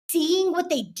seeing what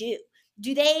they do.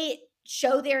 Do they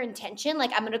show their intention?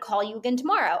 Like, I'm going to call you again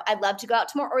tomorrow. I'd love to go out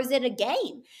tomorrow. Or is it a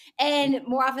game? And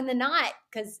more often than not,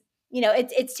 because,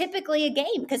 it's typically a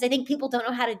game, because I think people don't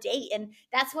know how to date. And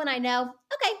that's when I know,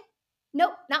 okay,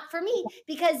 nope, not for me,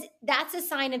 because that's a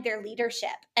sign of their leadership.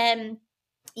 And,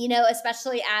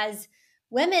 especially as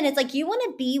women, it's like you want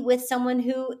to be with someone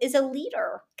who is a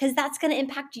leader, because that's going to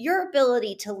impact your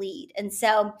ability to lead. And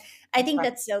so I think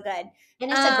that's so good. And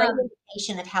it's a great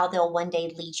indication of how they'll one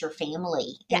day lead your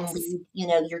family and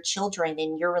lead, your children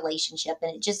and your relationship.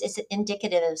 And it's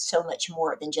indicative of so much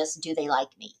more than just, do they like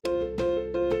me?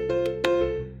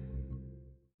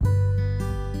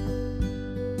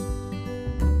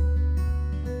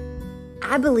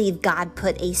 I believe God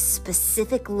put a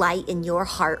specific light in your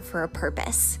heart for a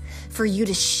purpose, for you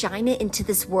to shine it into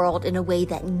this world in a way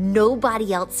that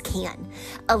nobody else can.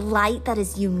 A light that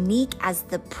is unique as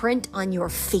the print on your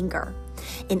finger.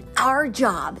 And our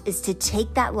job is to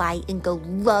take that light and go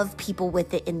love people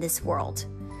with it in this world.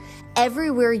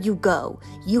 Everywhere you go,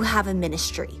 you have a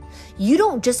ministry. You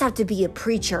don't just have to be a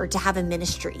preacher to have a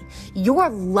ministry. Your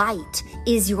light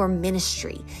is your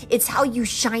ministry. It's how you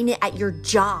shine it at your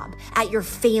job, at your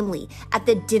family, at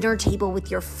the dinner table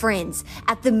with your friends,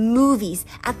 at the movies,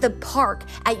 at the park,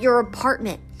 at your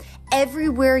apartment.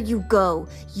 Everywhere you go,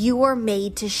 you are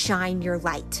made to shine your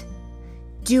light.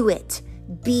 Do it.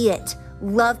 Be it.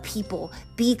 Love people.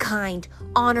 Be kind.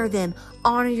 Honor them.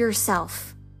 Honor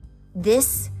yourself.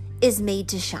 This is made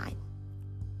to shine.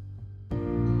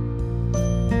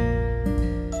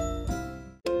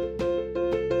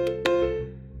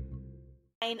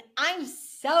 I'm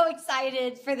so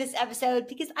excited for this episode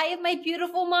because I have my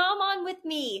beautiful mom on with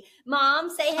me. Mom,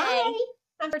 say hey.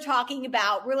 Hi. We're talking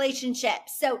about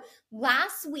relationships. So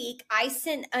last week I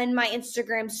sent in my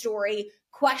Instagram story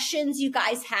questions you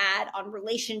guys had on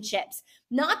relationships,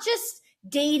 not just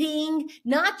dating,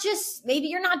 not just maybe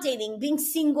you're not dating, being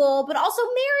single, but also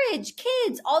marriage,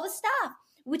 kids, all the stuff,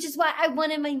 which is why I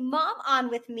wanted my mom on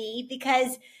with me,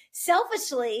 because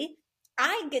selfishly,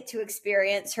 I get to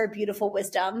experience her beautiful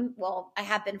wisdom. Well, I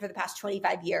have been for the past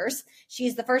 25 years.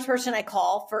 She's the first person I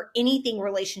call for anything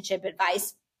relationship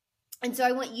advice. And so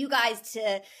I want you guys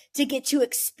to get to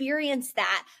experience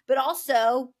that, but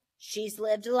also she's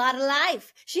lived a lot of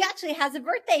life. She actually has a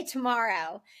birthday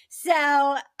tomorrow. So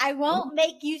I won't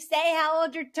make you say how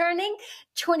old you're turning.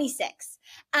 26.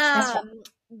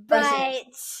 But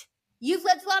you've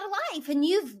lived a lot of life and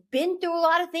you've been through a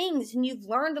lot of things and you've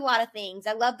learned a lot of things.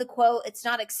 I love the quote, it's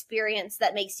not experience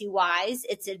that makes you wise.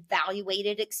 It's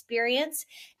evaluated experience.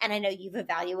 And I know you've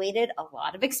evaluated a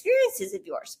lot of experiences of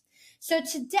yours. So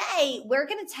today we're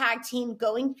going to tag team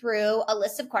going through a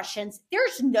list of questions.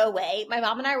 There's no way, my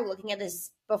mom and I were looking at this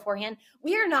beforehand,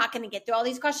 we are not going to get through all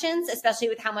these questions, especially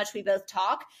with how much we both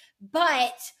talk,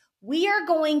 but we are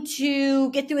going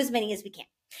to get through as many as we can.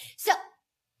 So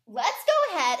let's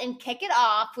go ahead and kick it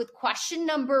off with question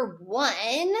number 1.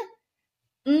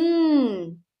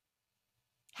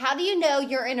 How do you know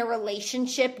you're in a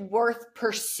relationship worth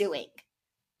pursuing?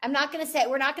 we're not going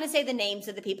to say the names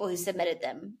of the people who submitted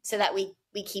them so that we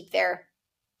keep their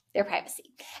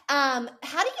privacy. How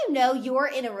do you know you're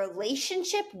in a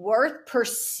relationship worth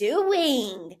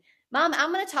pursuing? Mom,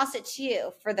 I'm going to toss it to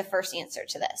you for the first answer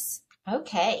to this.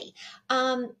 Okay.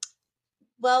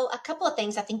 Well, a couple of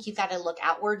things. I think you've got to look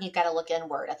outward and you've got to look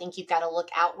inward. I think you've got to look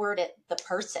outward at the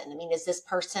person. I mean, is this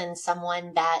person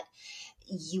someone that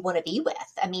you want to be with?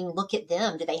 I mean, look at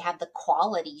them. Do they have the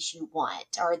qualities you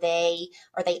want? Are they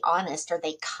honest? Are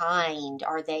they kind?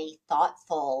 Are they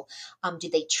thoughtful? Do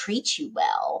they treat you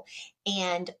well?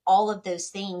 And all of those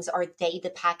things, are they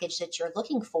the package that you're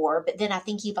looking for? But then I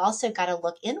think you've also got to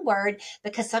look inward,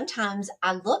 because sometimes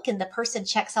I look and the person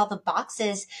checks all the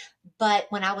boxes, but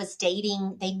when I was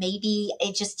dating,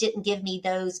 it just didn't give me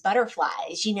those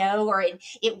butterflies, or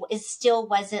it still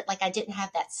wasn't like I didn't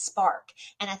have that spark.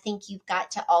 And I think you've got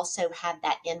to also have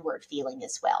that inward feeling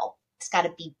as well. It's got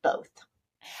to be both.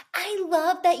 I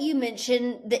love that you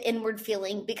mentioned the inward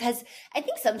feeling, because I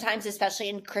think sometimes, especially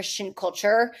in Christian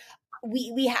culture,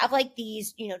 we have like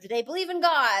these, do they believe in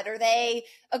God? Are they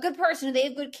a good person? Do they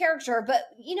have good character? But,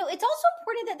 it's also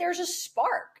important that there's a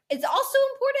spark. It's also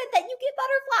important that you get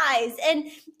butterflies and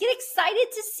get excited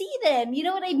to see them. You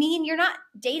know what I mean? You're not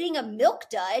dating a milk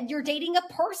dud. You're dating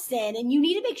a person, and you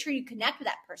need to make sure you connect with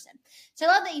that person. So I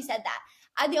love that you said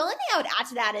that. The only thing I would add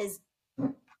to that is,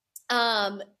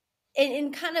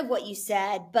 in kind of what you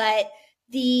said, but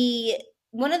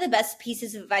one of the best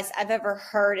pieces of advice I've ever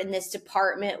heard in this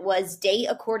department was date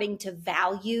according to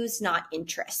values, not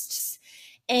interests.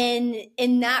 And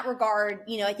in that regard,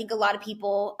 I think a lot of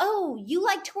people, oh, you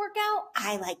like to work out?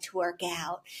 I like to work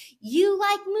out. You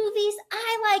like movies?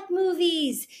 I like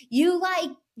movies.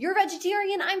 You're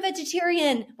vegetarian? I'm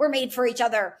vegetarian. We're made for each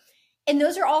other. And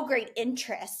those are all great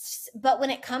interests. But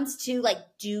when it comes to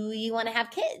do you want to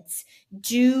have kids?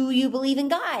 Do you believe in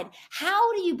God?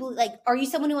 How do you believe, are you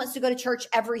someone who wants to go to church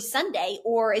every Sunday?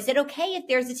 Or is it okay if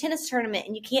there's a tennis tournament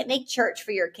and you can't make church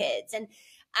for your kids? And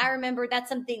I remember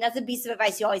that's a piece of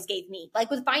advice you always gave me. Like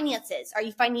with finances, are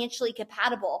you financially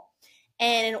compatible?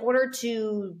 And in order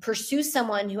to pursue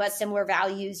someone who has similar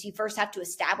values, you first have to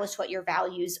establish what your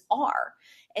values are.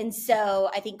 And so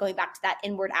I think going back to that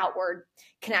inward outward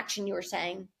connection you were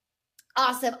saying.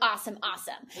 Awesome.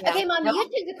 Yeah. Okay, Mom, you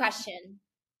took the question.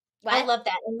 What? I love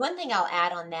that. And one thing I'll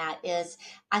add on that is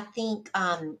I think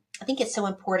it's so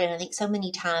important. I think so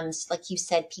many times, like you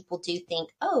said, people do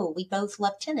think, oh, we both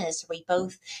love tennis. Or we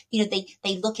both,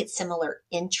 they look at similar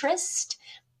interest.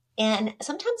 And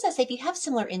sometimes I say, if you have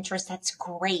similar interests, that's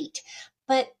great.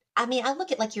 But I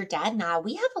look at your dad and I,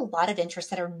 we have a lot of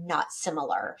interests that are not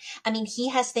similar. He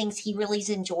has things he really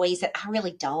enjoys that I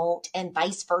really don't, and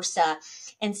vice versa.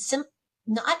 And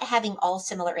not having all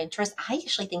similar interests, I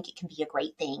actually think it can be a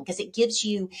great thing because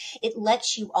it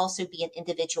lets you also be an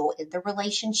individual in the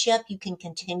relationship. You can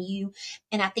continue.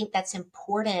 And I think that's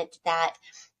important that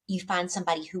you find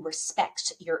somebody who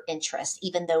respects your interests,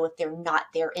 even though if they're not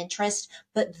their interest,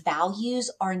 but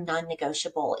values are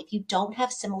non-negotiable. If you don't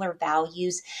have similar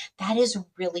values, that is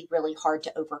really, really hard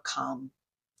to overcome.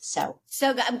 So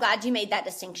I'm glad you made that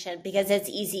distinction because it's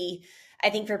easy, I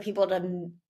think, for people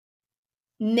to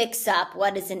mix up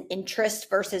what is an interest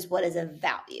versus what is a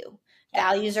value. Yeah.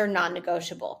 Values are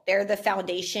non-negotiable. They're the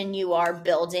foundation you are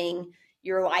building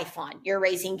your life on. You're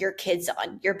raising your kids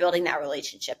on. You're building that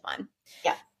relationship on.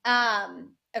 Yeah.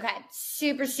 Okay.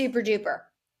 Super, super duper.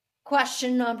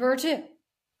 Question number 2.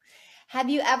 Have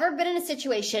you ever been in a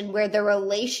situation where the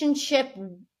relationship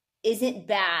isn't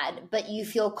bad, but you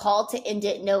feel called to end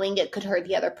it knowing it could hurt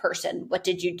the other person? What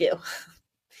did you do?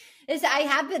 I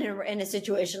have been in a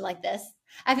situation like this.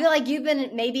 I feel like you've been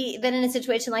in a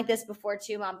situation like this before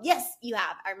too, Mom. Yes, you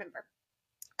have. I remember.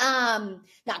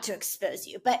 Not to expose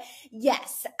you, but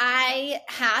yes, I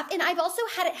have. And I've also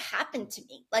had it happen to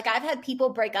me. I've had people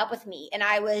break up with me and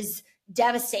I was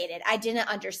devastated. I didn't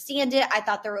understand it. I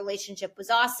thought the relationship was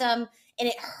awesome and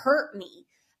it hurt me.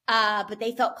 But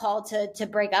they felt called to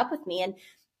break up with me. And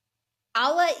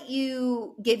I'll let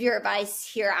you give your advice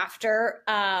hereafter.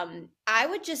 I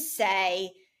would just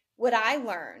say what I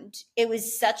learned, it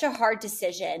was such a hard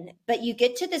decision, but you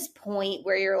get to this point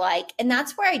where you're and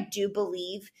that's where I do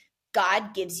believe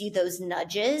God gives you those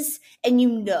nudges and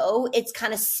it's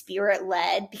kind of spirit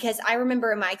led, because I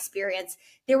remember in my experience,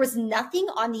 there was nothing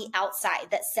on the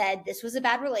outside that said this was a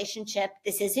bad relationship.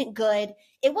 This isn't good.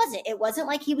 It wasn't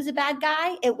like he was a bad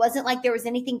guy. It wasn't like there was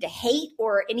anything to hate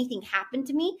or anything happened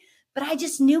to me, but I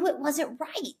just knew it wasn't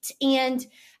right. And,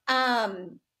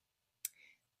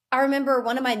 I remember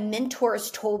one of my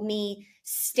mentors told me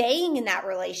staying in that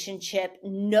relationship,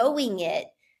 knowing it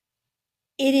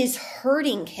is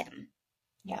hurting him.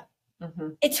 Yeah. Mm-hmm.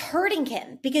 It's hurting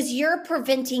him because you're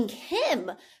preventing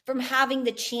him from having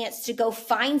the chance to go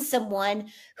find someone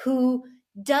who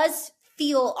does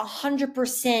feel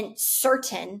 100%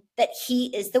 certain that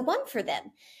he is the one for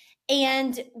them.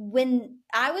 And when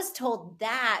I was told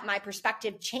that, my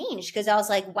perspective changed because I was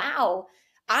like, wow,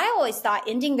 I always thought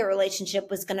ending the relationship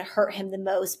was going to hurt him the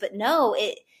most, but no,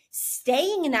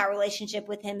 staying in that relationship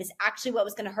with him is actually what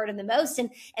was going to hurt him the most. And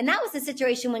that was the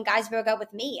situation when guys broke up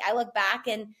with me. I look back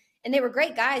and they were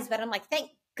great guys, but I'm like, thank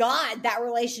God that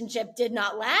relationship did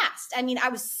not last. I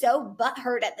was so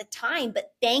butthurt at the time,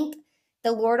 but thank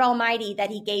the Lord Almighty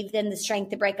that he gave them the strength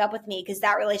to break up with me because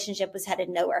that relationship was headed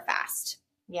nowhere fast.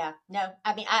 Yeah, no,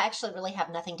 I actually really have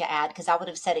nothing to add because I would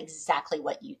have said exactly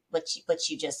what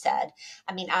you just said.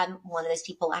 I'm one of those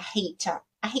people. I hate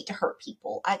to hurt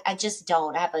people. I just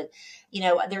don't.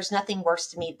 There's nothing worse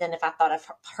to me than if I thought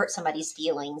I've hurt somebody's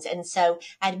feelings. And so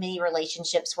I had many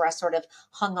relationships where I sort of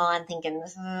hung on thinking,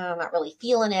 I'm not really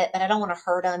feeling it, but I don't want to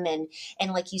hurt them.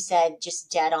 And like you said, just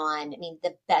dead on.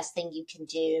 The best thing you can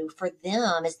do for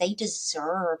them is they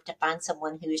deserve to find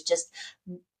someone who is just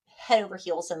head over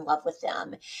heels in love with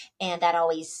them. And that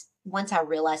always, once I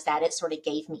realized that, it sort of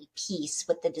gave me peace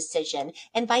with the decision,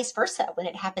 and vice versa. When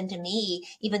it happened to me,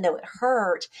 even though it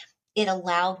hurt, it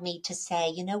allowed me to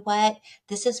say, you know what,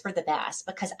 this is for the best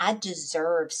because I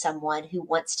deserve someone who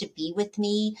wants to be with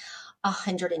me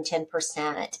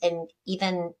 110%. And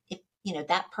even if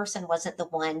that person wasn't the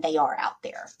one they are out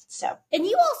there. So, and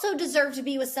you also deserve to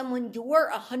be with someone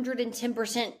you're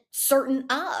 110% certain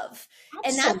of.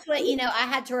 And that's what, absolutely. I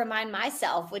had to remind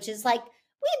myself, which is like,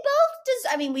 we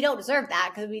both I mean, we don't deserve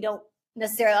that because we don't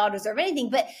necessarily all deserve anything.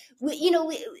 But,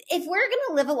 if we're going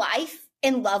to live a life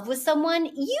in love with someone,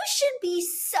 you should be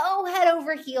so head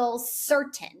over heels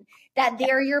certain that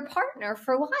they're your partner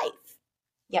for life.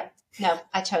 Yep. No,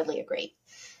 I totally agree.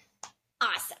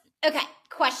 Awesome. Okay.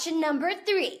 Question number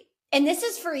 3. And this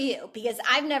is for you because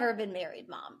I've never been married,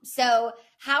 Mom. So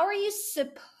how are you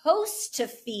supposed to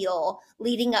feel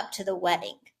leading up to the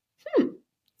wedding?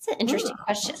 It's an interesting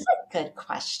question. That's a good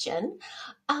question.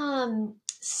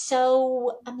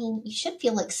 So, I mean, you should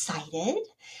feel excited.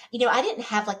 I didn't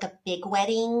have like a big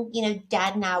wedding.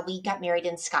 Dad and we got married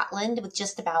in Scotland with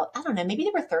just about, I don't know, maybe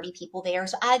there were 30 people there.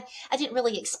 So I didn't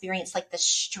really experience like the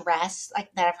stress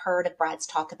like that I've heard of brides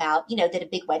talk about, that a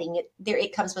big wedding,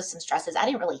 it comes with some stresses. I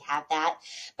didn't really have that,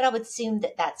 but I would assume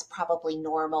that that's probably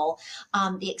normal.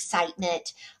 The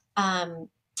excitement, a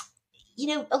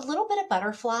little bit of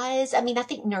butterflies. I mean, I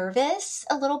think nervous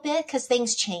a little bit because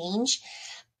things change.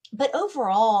 But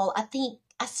overall, I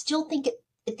still think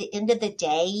at the end of the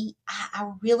day,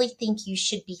 I really think you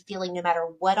should be feeling, no matter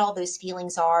what all those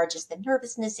feelings are, just the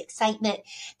nervousness, excitement,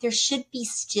 there should be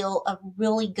still a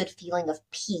really good feeling of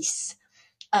peace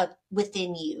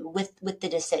within you with the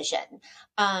decision.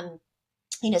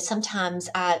 Sometimes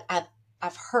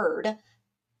I've heard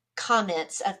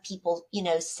comments of people,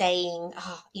 saying,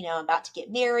 oh, I'm about to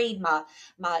get married. My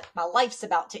life's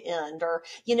about to end, or,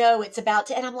 it's about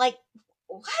to, and I'm like,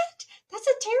 what? That's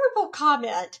a terrible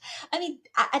comment. I mean,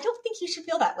 I don't think you should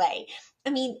feel that way. I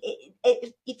mean,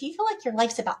 if you feel like your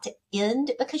life's about to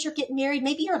end because you're getting married,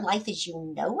 maybe your life as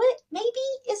you know it maybe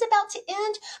is about to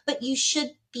end, but you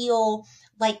should feel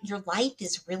like your life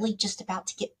is really just about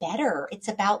to get better. It's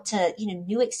about to,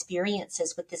 new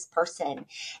experiences with this person.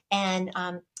 And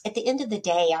at the end of the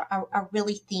day, I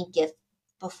really think if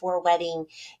before wedding,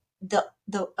 the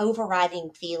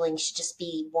overriding feeling should just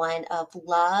be one of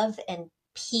love and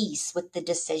peace with the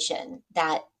decision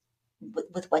that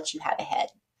with what you have ahead.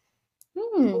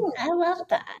 I love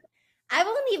that. I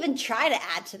won't even try to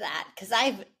add to that because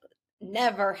I've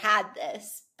never had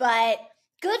this, but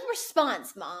good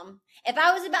response, Mom. If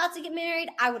I was about to get married,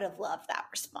 I would have loved that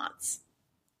response.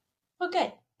 Well,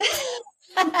 good.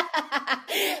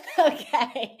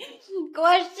 Okay.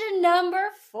 Question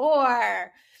number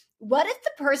 4. What if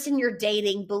the person you're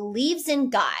dating believes in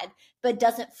God but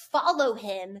doesn't follow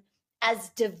him as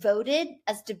devoutly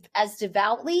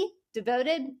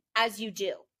devoted as you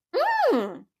do?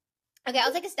 Okay,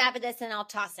 I'll take a stab at this and I'll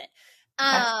toss it.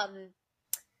 I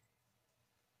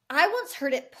once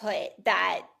heard it put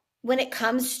that when it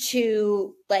comes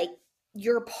to like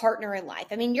your partner in life,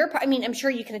 I mean, I'm sure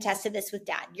you can attest to this with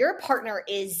Dad. Your partner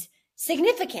is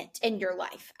significant in your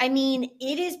life. I mean,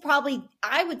 it is probably,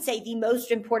 I would say, the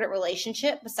most important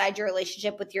relationship besides your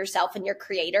relationship with yourself and your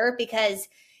creator, because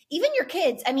even your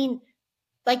kids, I mean,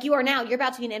 like you are now, you're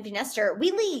about to be an empty nester.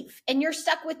 We leave and you're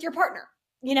stuck with your partner,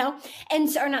 and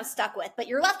so, or not stuck with, but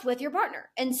you're left with your partner.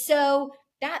 And so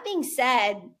that being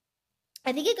said,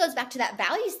 I think it goes back to that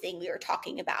values thing we were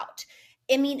talking about.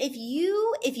 I mean,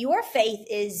 if your faith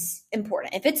is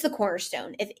important, if it's the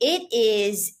cornerstone, if it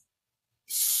is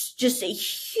just a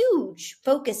huge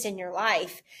focus in your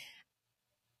life,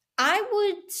 I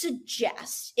would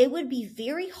suggest it would be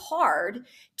very hard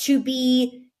to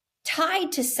be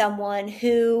tied to someone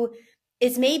who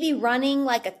is maybe running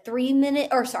like a 20-minute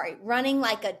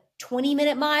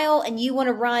mile and you want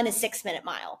to run a 6-minute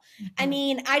mile. Mm-hmm. I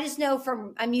mean, I just know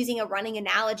I'm using a running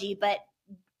analogy, but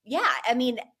yeah, I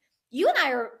mean, you and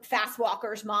I are fast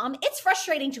walkers, Mom. It's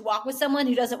frustrating to walk with someone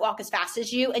who doesn't walk as fast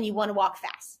as you and you want to walk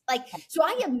fast. So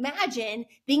I imagine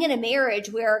being in a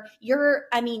marriage where you're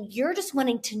just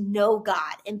wanting to know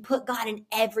God and put God in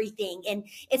everything. And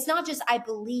it's not just, I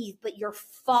believe, but you're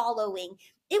following.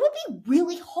 It would be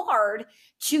really hard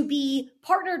to be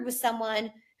partnered with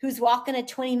someone who's walking a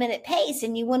 20-minute pace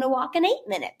and you want to walk an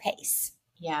 8-minute pace.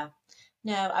 Yeah.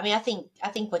 No, I mean, I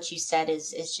think what you said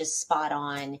is just spot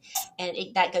on, and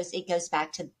it goes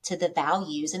back to the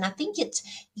values, and I think it's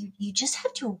you just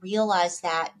have to realize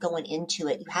that going into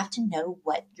it, you have to know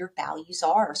what your values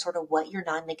are, sort of what your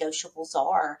non-negotiables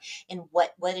are, and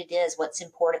what it is, what's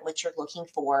important, what you're looking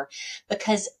for,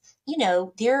 because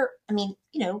we're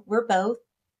both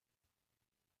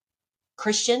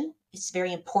Christian. It's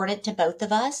very important to both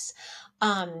of us.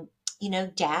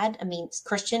 Dad,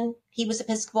 Christian, he was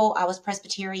Episcopal, I was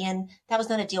Presbyterian. That was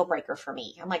not a deal breaker for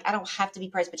me. I'm like, I don't have to be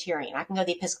Presbyterian. I can go to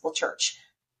the Episcopal church.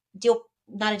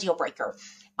 Not a deal breaker.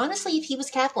 honestly, if he was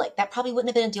Catholic, that probably wouldn't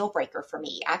have been a deal breaker for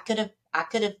me. I could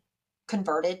have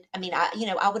converted. I mean,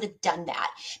 I would have done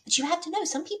that. But you have to know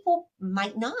some people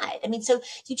might not. I mean, so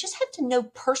you just have to know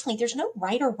personally, there's no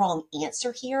right or wrong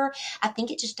answer here. I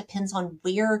think it just depends on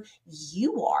where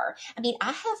you are. I mean,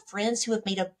 I have friends who have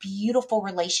made a beautiful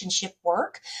relationship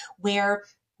work where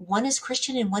one is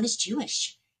Christian and one is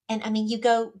Jewish. And I mean, you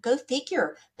go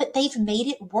figure, but they've made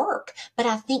it work. But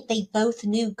I think they both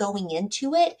knew going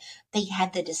into it, they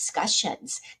had the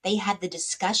discussions. They had the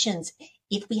discussions.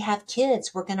 If we have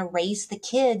kids, we're going to raise the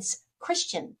kids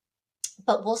Christian,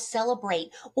 but we'll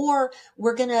celebrate, or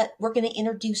we're going to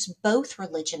introduce both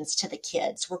religions to the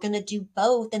kids. We're going to do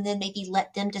both and then maybe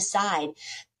let them decide.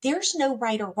 There's no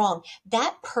right or wrong.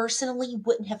 That personally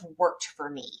wouldn't have worked for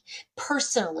me.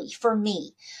 Personally, for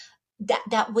me,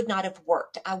 that would not have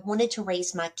worked. I wanted to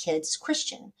raise my kids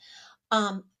Christian.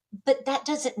 Um, but that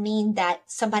doesn't mean that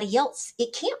somebody else,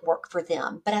 it can't work for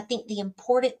them. But I think the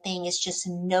important thing is just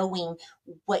knowing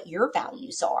what your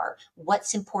values are,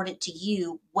 what's important to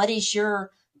you, what is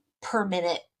your per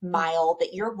minute mile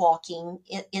that you're walking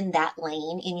in that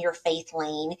lane, in your faith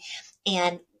lane,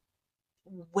 and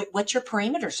what your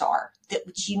parameters are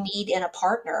that you need in a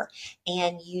partner,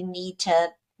 and you need to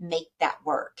make that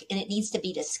work, and it needs to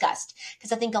be discussed.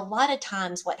 Because I think a lot of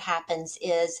times what happens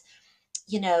is,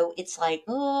 it's like,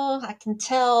 oh, I can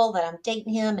tell that I'm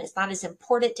dating him and it's not as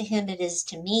important to him as it is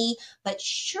to me. But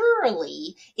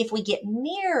surely if we get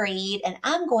married and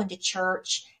I'm going to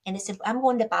church and I'm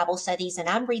going to Bible studies and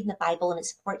I'm reading the Bible and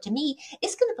it's important to me,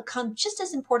 it's going to become just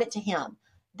as important to him.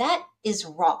 That is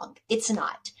wrong. It's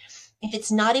not. If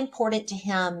it's not important to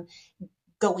him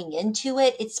going into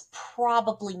it, it's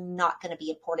probably not going to be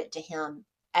important to him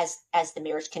as the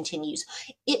marriage continues.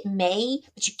 It may,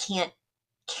 but you can't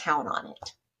count on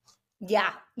it.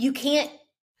 Yeah, you can't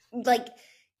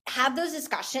have those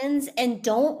discussions, and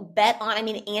don't bet on, I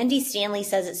mean, Andy Stanley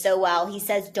says it so well. He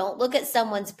says, don't look at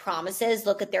someone's promises,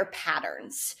 look at their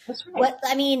patterns. That's right.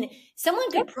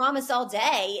 Someone could promise all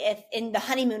day if in the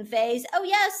honeymoon phase, oh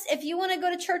yes, if you want to go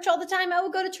to church all the time, I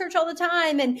will go to church all the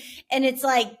time. And it's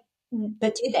like,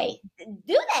 but do they?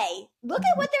 Look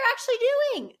at what they're actually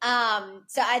doing.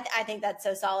 So I think that's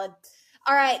so solid.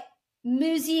 All right.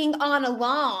 Moving on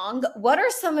along, what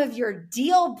are some of your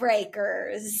deal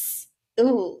breakers?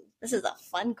 Ooh, this is a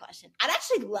fun question. I'd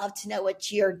actually love to know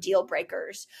what your deal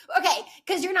breakers. Okay,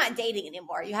 because you're not dating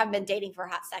anymore. You haven't been dating for a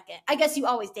hot second. I guess you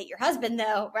always date your husband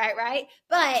though, right?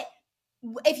 But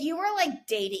if you were like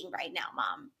dating right now,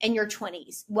 Mom, in your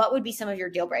 20s, what would be some of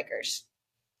your deal breakers?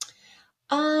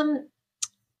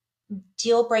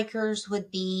 Deal breakers would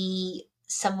be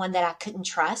someone that I couldn't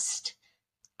trust.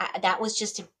 That was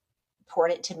just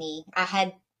important to me. I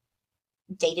had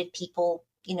dated people,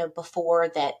 before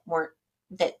that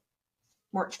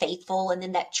weren't faithful, and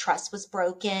then that trust was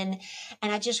broken,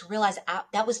 and I just realized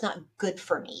that was not good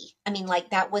for me. I mean,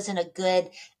 like, that wasn't a good.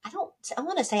 I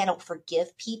want to say I don't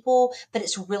forgive people, but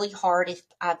it's really hard if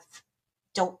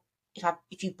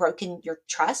you've broken your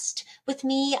trust with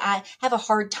me. I have a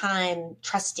hard time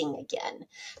trusting again.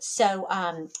 So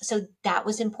that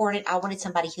was important. I wanted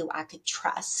somebody who I could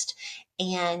trust.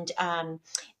 And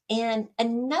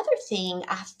another thing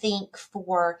I think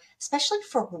especially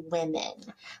for women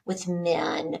with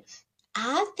men,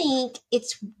 I think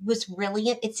it's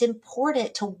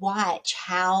important to watch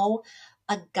how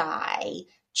a guy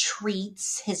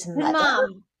treats his mother.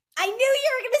 Mom, I knew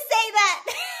you were going to say that.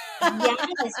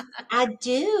 Yes, I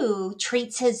do.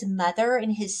 Treats his mother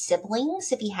and his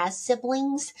siblings, if he has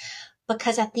siblings,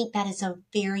 because I think that is a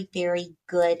very, very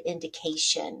good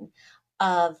indication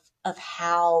of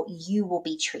how you will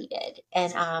be treated.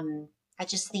 And I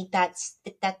just think that's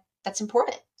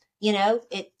important.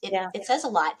 It says a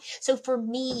lot. So for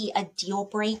me, a deal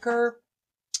breaker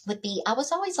would be, I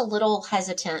was always a little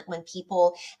hesitant when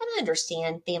people, and I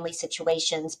understand family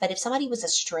situations, but if somebody was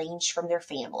estranged from their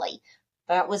family,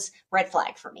 that was red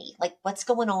flag for me. Like, what's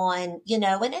going on, and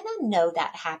I know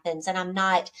that happens, and I'm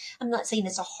not saying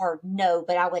it's a hard no,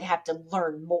 but I would have to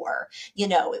learn more.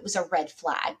 It was a red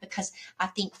flag, because I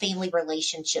think family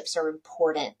relationships are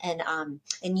important. And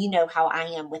you know how I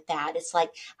am with that. It's like,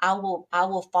 I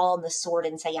will fall on the sword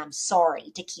and say, I'm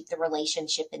sorry, to keep the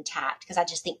relationship intact, because I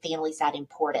just think family's that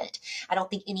important. I don't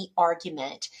think any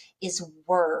argument is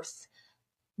worth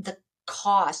the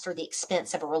cost or the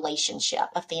expense of a relationship,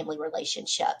 a family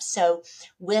relationship. So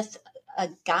with a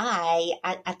guy,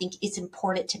 I think it's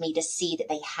important to me to see that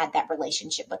they had that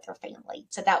relationship with their family.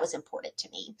 So that was important to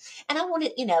me. And I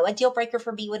wanted, a deal breaker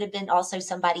for me would have been also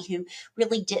somebody who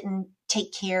really didn't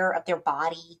take care of their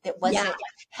body, that wasn't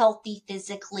healthy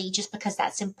physically, just because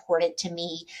that's important to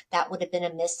me. That would have been a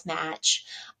mismatch.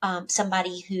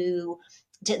 Somebody who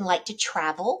didn't like to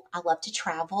travel. I love to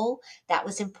travel. That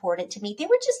was important to me. They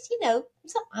were just,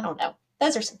 I don't know.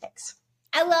 Those are some things.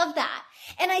 I love that.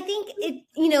 And I think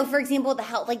it, for example, the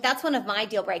health, like that's one of my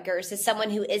deal breakers is someone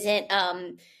who isn't,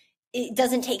 it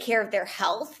doesn't take care of their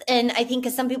health. And I think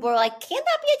because some people are like, can't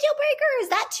that be a deal breaker? Is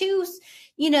that too,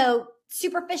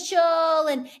 superficial?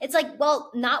 And it's like,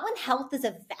 well, not when health is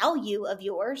a value of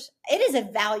yours. It is a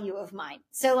value of mine.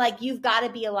 So like, you've got to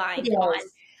be aligned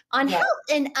on health.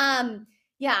 And,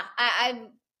 I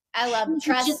love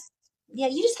trust.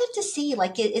 You just have to see,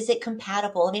 like, is it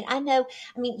compatible? I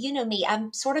mean, you know me,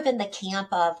 I'm sort of in the camp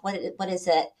of what is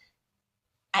it?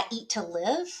 I eat to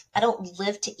live. I don't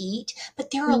live to eat, but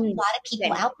there are a lot of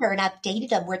people out there, and I've dated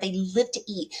them where they live to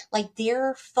eat. Like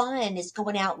their fun is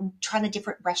going out and trying a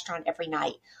different restaurant every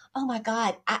night. Oh my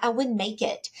God, I wouldn't make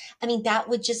it. I mean, that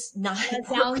would just not. That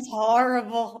sounds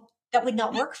horrible. That would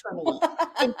not work for me.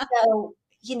 And so,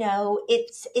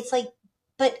 it's like,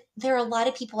 but there are a lot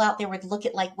of people out there would look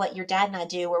at like what your dad and I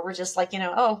do, where we're just like,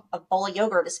 oh, a bowl of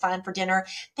yogurt is fine for dinner.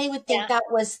 They would think that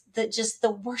was just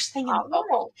the worst thing in the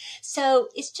world. So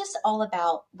it's just all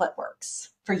about what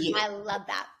works for you. I love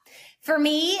that. For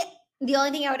me, the only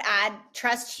thing I would add,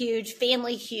 trust huge,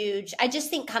 family huge. I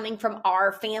just think coming from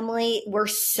our family, we're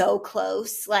so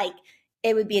close. Like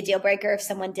it would be a deal breaker if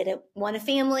someone didn't want a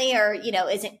family or,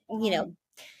 isn't,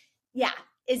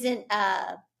 isn't,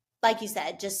 like you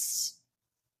said, just,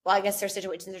 well, I guess their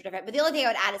situations are different, but the only thing I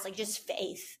would add is like just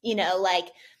faith,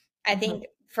 I think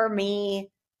for me,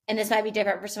 and this might be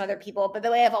different for some other people, but the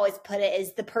way I've always put it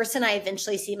is the person I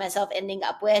eventually see myself ending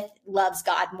up with loves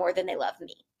God more than they love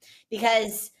me,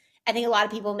 because I think a lot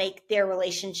of people make their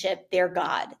relationship their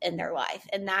God in their life.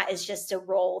 And that is just a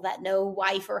role that no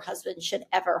wife or husband should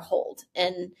ever hold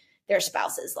in their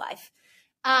spouse's life.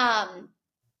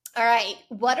 All right.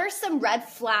 What are some red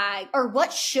flags, or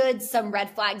what should some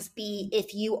red flags be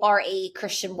if you are a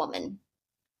Christian woman?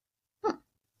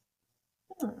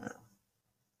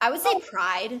 I would say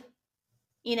pride.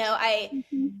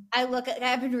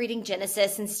 I've been reading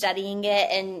Genesis and studying it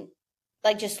and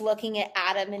like just looking at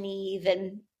Adam and Eve,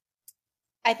 and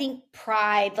I think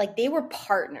pride, like they were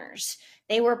partners.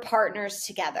 They were partners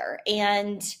together.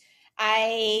 And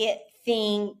I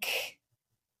think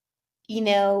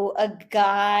a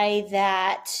guy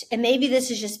that, and maybe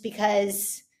this is just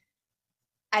because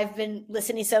I've been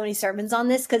listening to so many sermons on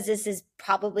this, because this is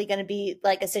probably going to be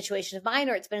like a situation of mine,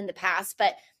 or it's been in the past,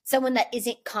 but someone that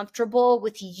isn't comfortable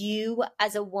with you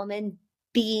as a woman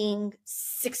being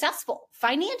successful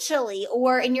financially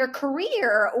or in your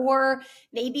career, or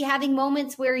maybe having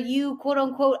moments where you quote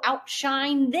unquote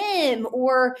outshine them,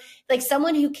 or like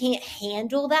someone who can't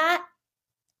handle that.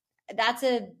 That's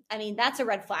a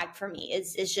red flag for me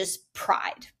is just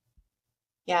pride.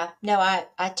 Yeah, no,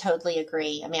 I totally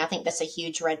agree. I mean, I think that's a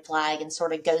huge red flag, and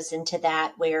sort of goes into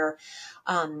that where,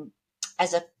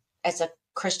 as a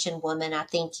Christian woman, I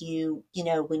think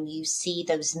when you see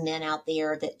those men out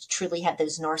there that truly have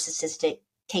those narcissistic,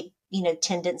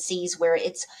 tendencies where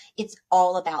it's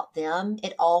all about them,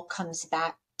 it all comes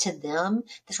back to them,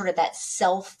 the sort of that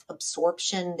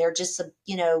self-absorption. They're just,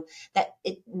 that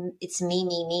it's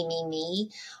me.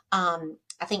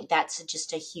 I think that's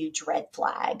just a huge red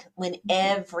flag when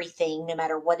everything, no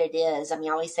matter what it is, I mean,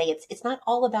 I always say it's not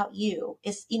all about you.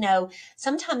 It's,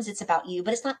 sometimes it's about you,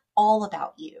 but it's not all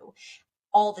about you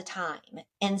all the time.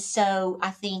 And so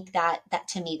I think that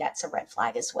to me, that's a red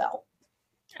flag as well.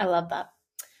 I love that.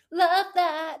 Love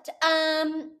that.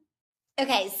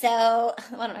 Okay, so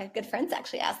one of my good friends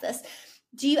actually asked this.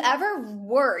 Do you ever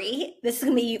worry, this is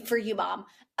going to be for you, Mom,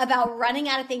 about running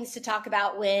out of things to talk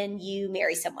about when you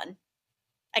marry someone?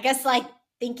 I guess like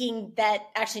thinking that,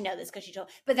 actually no, this because you told,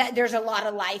 but that there's a lot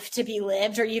of life to be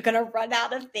lived. Or are you going to run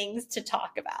out of things to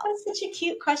talk about? That's such a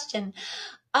cute question.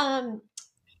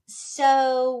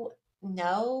 So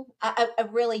no, I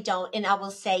really don't. And I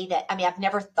will say that, I mean, I've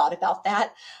never thought about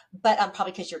that, but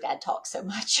probably because your dad talks so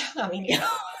much. I mean,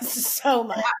 so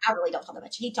much. I really don't talk that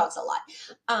much. He talks a lot.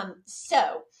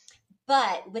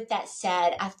 But with that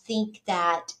said, I think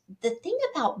that the thing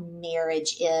about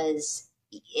marriage is,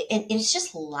 it's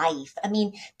just life. I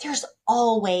mean, there are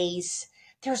always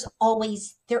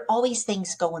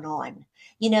things going on.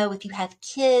 if you have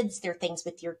kids, there are things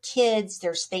with your kids.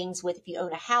 There's things with, if you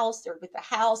own a house, there with the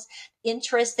house,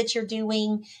 interests that you're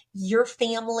doing, your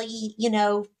family,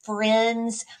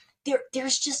 friends.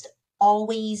 There's just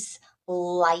always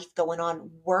life going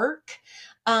on, work.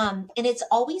 And it's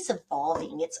always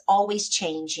evolving. It's always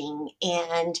changing.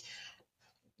 And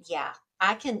yeah,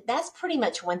 that's pretty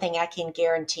much one thing I can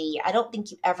guarantee. I don't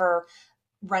think you ever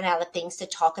run out of things to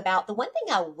talk about. The one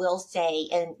thing I will say,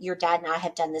 and your dad and I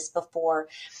have done this before,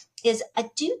 is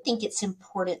I do think it's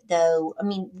important though. I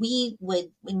mean,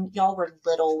 when y'all were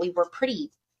little, we were pretty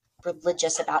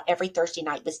religious about every Thursday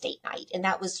night was date night. And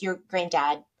that was your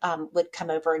granddad would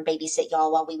come over and babysit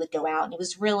y'all while we would go out. And it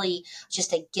was really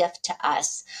just a gift to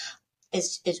us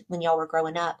is when y'all were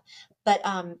growing up.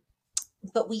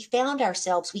 But we found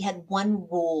ourselves, we had one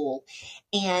rule.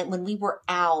 And when we were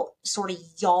out, sort of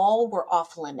y'all were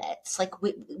off limits. Like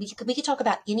we could talk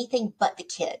about anything but the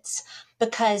kids,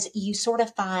 because you sort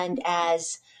of find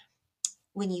as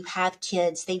when you have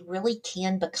kids, they really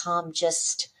can become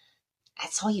just,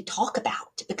 that's all you talk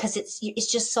about, because it's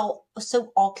just so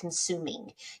all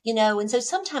consuming, and so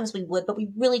sometimes we would, but we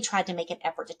really tried to make an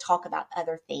effort to talk about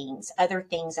other things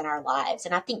in our lives.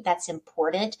 And I think that's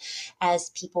important as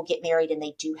people get married and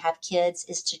they do have kids,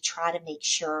 is to try to make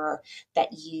sure that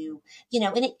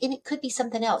and it could be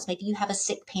something else. Maybe you have a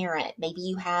sick parent, maybe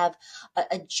you have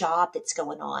a job that's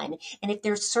going on. And if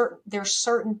there's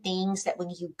certain things that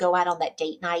when you go out on that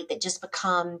date night that just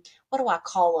become, what do I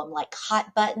call them? Like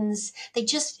hot buttons.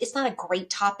 It's not a great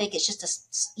topic. It's just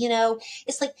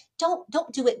it's like,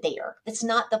 don't do it there. It's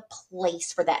not the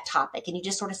place for that topic. And you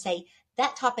just sort of say,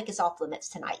 that topic is off limits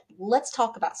tonight. Let's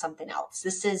talk about something else.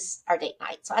 This is our date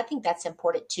night. So I think that's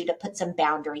important too, to put some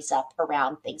boundaries up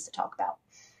around things to talk about.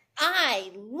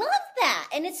 I love that.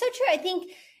 And it's so true. I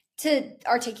think to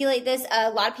articulate this, a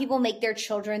lot of people make their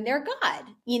children their God.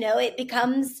 It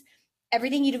becomes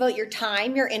everything you devote your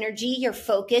time, your energy, your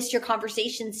focus, your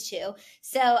conversations to.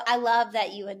 So I love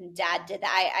that you and dad did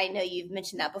that. I know you've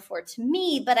mentioned that before to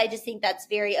me, but I just think that's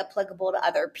very applicable to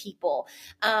other people.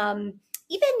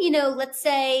 Even, let's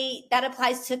say that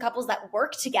applies to couples that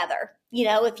work together.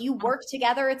 If you work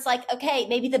together, it's like, okay,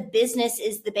 maybe the business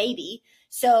is the baby.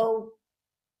 So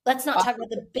let's not talk about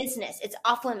the business. It's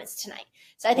off limits tonight.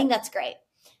 So I think that's great.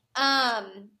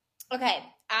 Okay,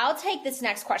 I'll take this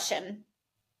next question.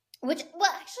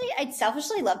 Actually, I'd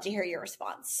selfishly love to hear your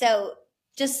response. So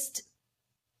just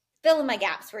fill in my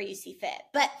gaps where you see fit.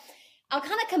 But I'll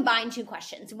kind of combine two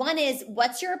questions. One is,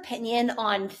 what's your opinion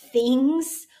on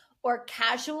things or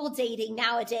casual dating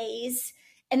nowadays?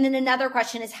 And then another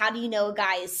question is, how do you know a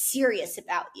guy is serious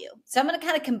about you? So I'm going to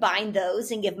kind of combine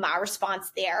those and give my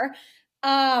response there.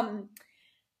 I'm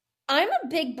a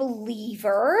big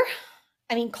believer.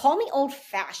 I mean, call me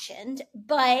old-fashioned,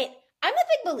 but I'm a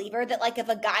big believer that, like, if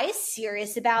a guy is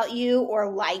serious about you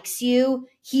or likes you,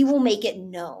 he will make it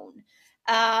known.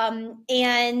 And,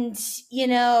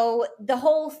 the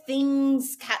whole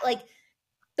things, like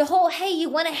the whole, hey,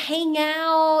 you want to hang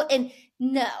out? And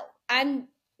no,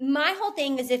 my whole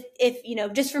thing is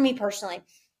if, just for me personally,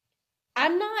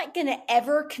 I'm not going to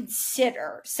ever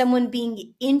consider someone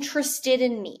being interested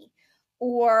in me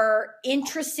or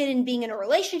interested in being in a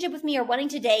relationship with me or wanting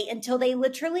to date until they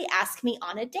literally ask me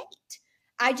on a date.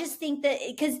 I just think that,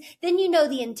 because then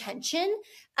the intention.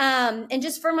 And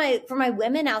just for my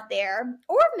women out there,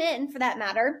 or men for that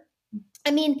matter,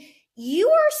 I mean, you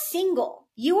are single.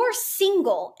 You are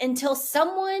single until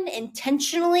someone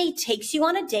intentionally takes you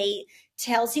on a date,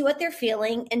 tells you what they're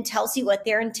feeling, and tells you what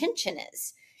their intention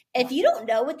is. If you don't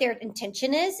know what their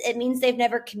intention is, it means they've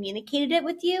never communicated it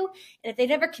with you. And if they've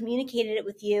never communicated it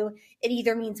with you, it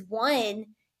either means, one,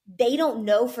 they don't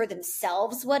know for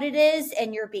themselves what it is,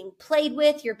 and you're being played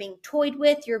with, you're being toyed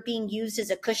with, you're being used as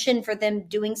a cushion for them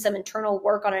doing some internal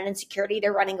work on an insecurity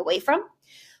they're running away from.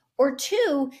 Or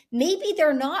two, maybe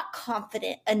they're not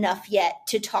confident enough yet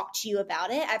to talk to you about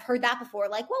it. I've heard that before.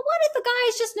 Like, well, what if a guy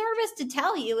is just nervous to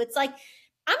tell you? It's like,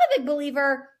 I'm a big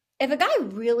believer, if a guy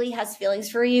really has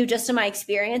feelings for you, just in my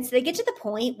experience, they get to the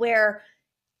point where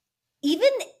even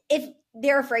if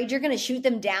they're afraid you're going to shoot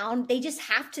them down, they just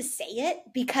have to say it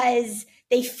because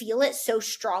they feel it so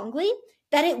strongly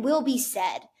that it will be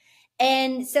said.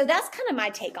 And so that's kind of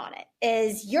my take on it,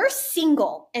 is you're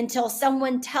single until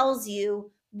someone tells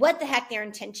you what the heck their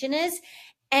intention is.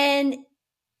 And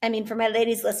I mean, for my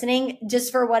ladies listening,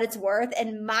 just for what it's worth,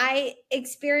 and my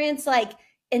experience, like,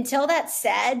 until that's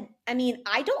said, I mean,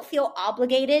 I don't feel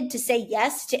obligated to say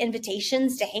yes to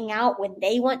invitations to hang out when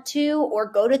they want to,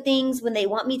 or go to things when they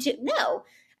want me to. No,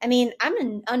 I mean,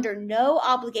 I'm under no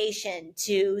obligation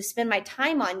to spend my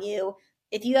time on you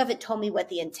if you haven't told me what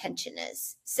the intention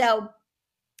is. So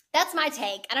That's my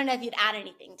take. I don't know if you'd add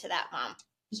anything to that, Mom.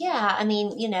 Yeah, I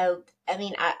mean,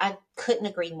 I couldn't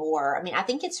agree more. I mean, I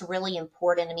think it's really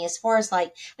important. I mean, as far as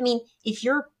like, I mean, if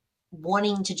you're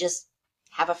wanting to just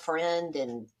have a friend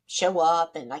and show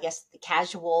up and I guess the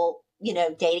casual,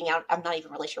 dating out, I'm not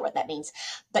even really sure what that means,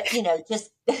 but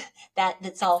just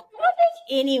that's all. I don't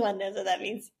think anyone knows what that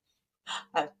means.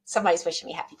 Somebody's wishing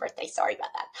me happy birthday. Sorry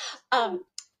about that.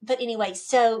 But anyway,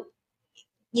 so,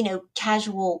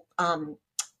 casual,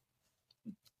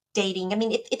 dating. I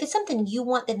mean, if it's something you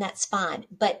want, then that's fine.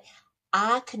 But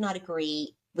I could not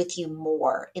agree with you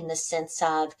more in the sense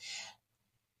of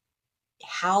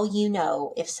how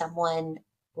if someone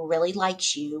really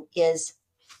likes you is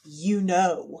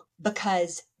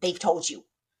because they've told you.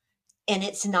 And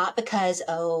it's not because,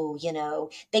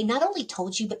 they not only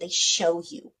told you, but they show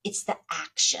you. It's the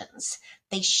actions.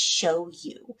 They show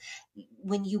you.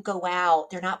 When you go out,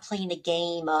 they're not playing a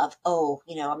game of,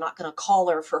 I'm not going to call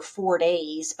her for 4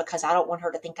 days because I don't want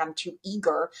her to think I'm too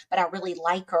eager, but I really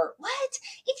like her. What?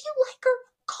 If you like her,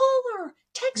 call her,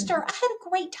 text her. I had a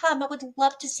great time. I would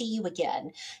love to see you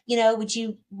again. Would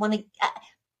you want to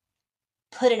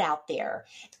put it out there?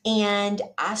 And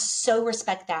I so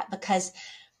respect that because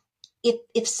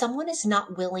if someone is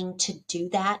not willing to do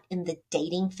that in the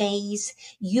dating phase,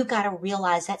 you got to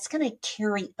realize that's going to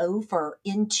carry over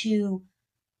into,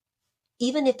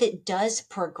 even if it does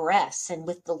progress and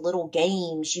with the little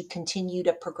games, you continue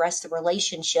to progress the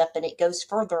relationship and it goes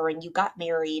further and you got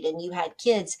married and you had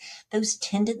kids, those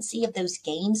tendency of those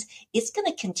games, it's going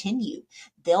to continue.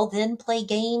 They'll then play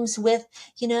games with,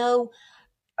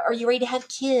 are you ready to have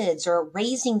kids or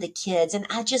raising the kids? And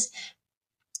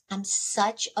I'm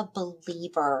such a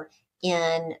believer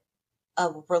in a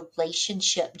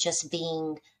relationship just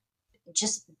being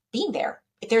there.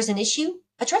 If there's an issue,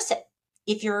 address it.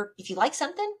 If you like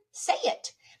something, say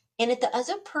it. And if the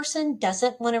other person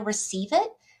doesn't want to receive it,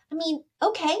 I mean,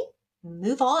 okay,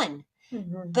 move on.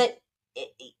 Mm-hmm. But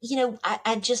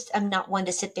I'm not one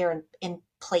to sit there and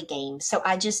play games. So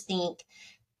I just think,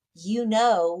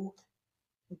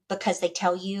 because they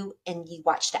tell you and you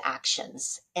watch the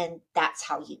actions and that's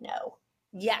how you know.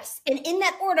 Yes. And in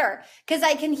that order, because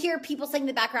I can hear people saying in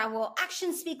the background, well,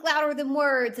 actions speak louder than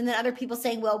words. And then other people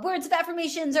saying, well, words of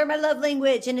affirmations are my love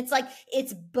language. And it's like,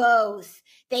 it's both.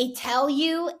 They tell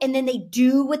you and then they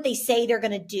do what they say they're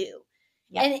going to do.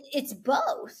 Yep. And it's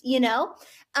both,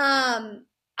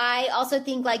 I also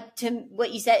think, like, to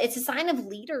what you said, it's a sign of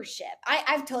leadership.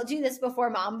 I've told you this before,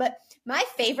 Mom, but my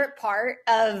favorite part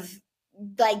of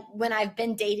like when I've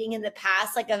been dating in the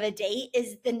past, like of a date,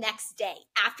 is the next day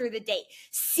after the date,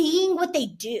 seeing what they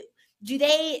do. Do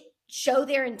they show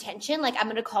their intention? Like, I'm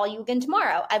going to call you again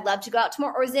tomorrow. I'd love to go out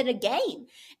tomorrow. Or is it a game?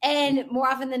 And more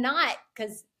often than not,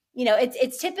 because,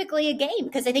 it's typically a game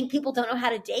because I think people don't know how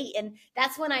to date. And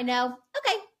that's when I know,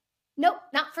 okay, nope,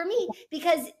 not for me,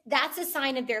 because that's a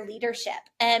sign of their leadership.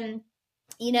 And,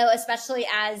 especially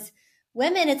as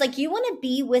women, it's like you want to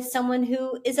be with someone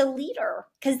who is a leader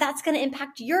because that's going to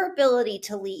impact your ability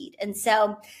to lead. And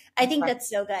so I think that's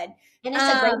so good. And it's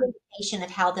a great indication of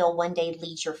how they'll one day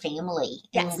lead your family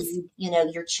and lead,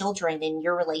 your children and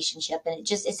your relationship. And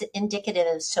it's indicative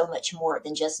of so much more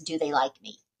than just, do they like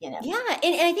me? Yeah.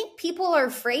 And I think people are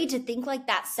afraid to think like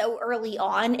that so early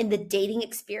on in the dating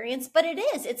experience, but it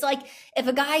is. It's like if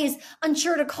a guy is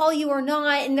unsure to call you or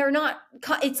not, and they're not,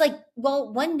 it's like,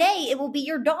 well, one day it will be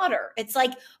your daughter. It's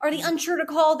like, are they unsure to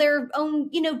call their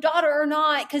own, daughter or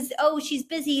not? Because, she's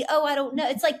busy. I don't know.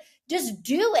 It's like, just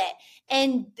do it.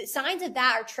 And the signs of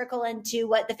that are trickle into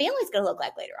what the family's going to look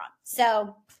like later on.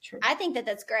 So True. I think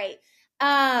that's great.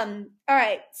 All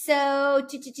right. So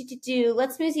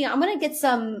let's move on. I'm going to get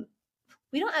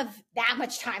we don't have that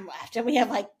much time left and we have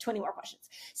like 20 more questions.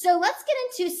 So let's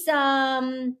get into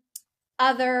some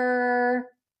other,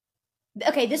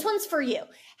 okay, this one's for you.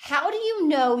 How do you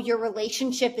know your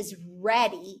relationship is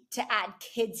ready to add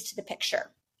kids to the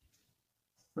picture?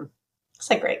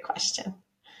 That's a great question.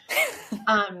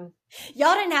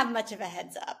 Y'all didn't have much of a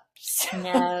heads up. So.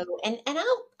 No. And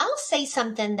I'll say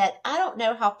something that I don't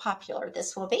know how popular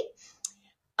this will be.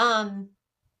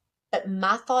 But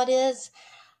my thought is,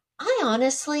 I don't know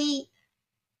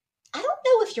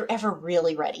if you're ever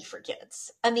really ready for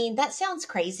kids. I mean, that sounds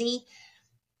crazy.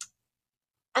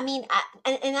 I mean,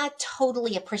 I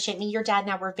totally appreciate your dad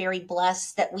and I were very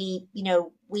blessed that we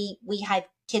had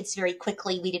kids very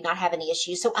quickly. We did not have any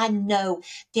issues. So I know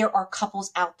there are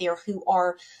couples out there who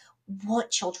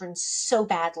want children so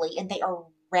badly and they are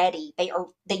ready.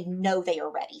 They know they are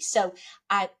ready. So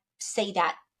I say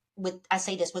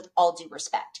this with all due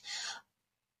respect.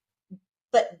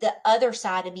 but the other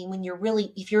side, I mean, when you're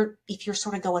really, if you're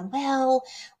sort of going, well,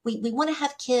 we want to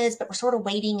have kids, but we're sort of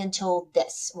waiting until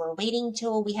this, or waiting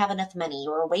till we have enough money,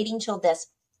 or waiting till this.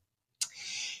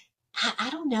 I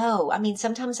don't know. I mean,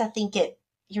 sometimes I think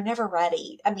you're never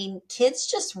ready. I mean, kids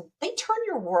just, they turn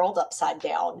your world upside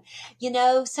down,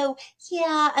 So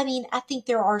yeah, I mean, I think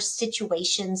there are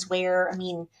situations where, I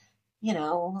mean,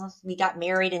 we got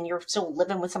married and you're still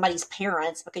living with somebody's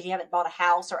parents because you haven't bought a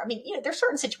house, or, I mean, there's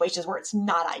certain situations where it's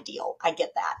not ideal. I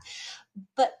get that.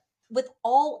 But with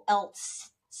all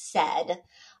else said,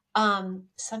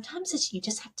 sometimes you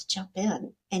just have to jump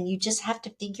in and you just have to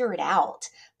figure it out,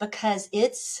 because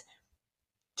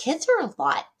kids are a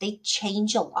lot. They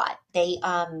change a lot. It's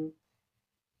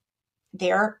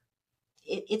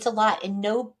a lot, and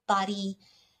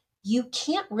you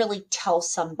can't really tell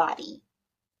somebody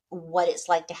what it's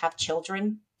like to have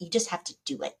children. You just have to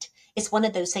do it. It's one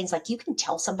of those things, like, you can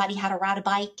tell somebody how to ride a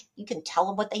bike, you can tell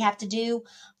them what they have to do,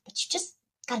 but you just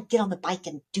got to get on the bike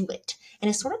and do it. And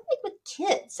it's sort of like with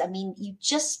kids. I mean, you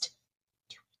just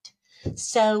do it.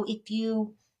 So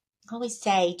I always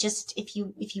say, just if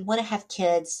you want to have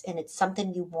kids and it's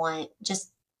something you want,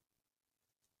 just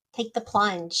take the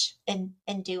plunge and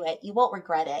do it. You won't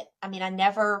regret it. I mean, I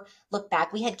never look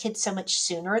back. We had kids so much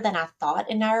sooner than I thought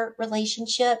in our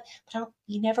relationship, but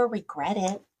you never regret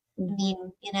it. I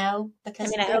mean,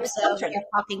 because I hope so. Children. You're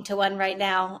talking to one right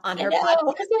now on her podcast.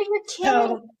 Because they're your kids.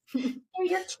 So, they're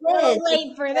your kids. We're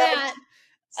late for that.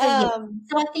 So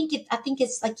I think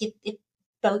it's like, if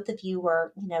both of you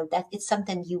are, that it's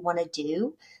something you want to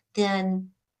do,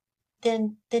 then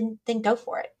go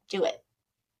for it. Do it.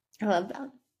 I love that.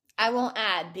 I won't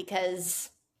add,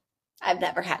 because I've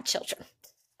never had children.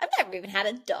 I've never even had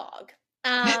a dog.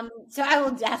 So I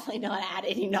will definitely not add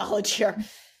any knowledge here.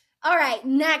 All right,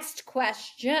 next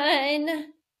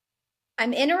question.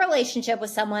 I'm in a relationship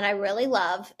with someone I really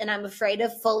love, and I'm afraid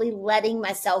of fully letting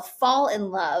myself fall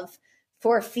in love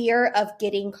for fear of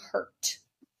getting hurt.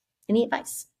 Any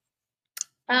advice?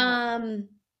 I'll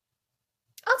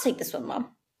take this one, Mom.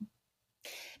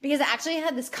 Because I actually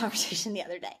had this conversation the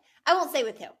other day. I won't say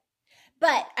with who.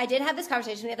 But I did have this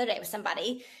conversation the other day with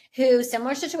somebody who,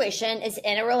 similar situation, is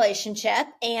in a relationship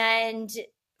and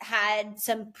had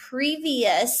some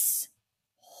previous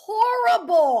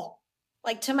horrible,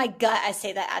 like, to my gut, I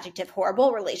say that adjective,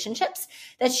 horrible relationships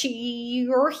that she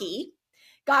or he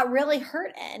got really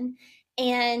hurt in.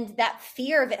 And that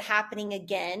fear of it happening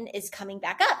again is coming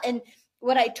back up. And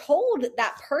what I told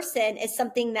that person is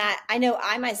something that I know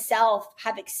I myself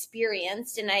have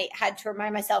experienced, and I had to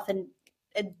remind myself in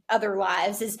other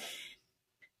lives, is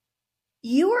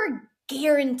you are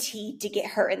guaranteed to get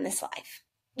hurt in this life.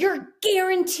 You're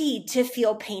guaranteed to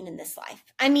feel pain in this life.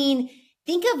 I mean,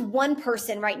 think of one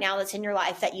person right now that's in your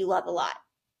life that you love a lot.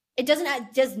 It does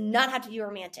not have to be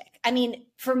romantic. I mean,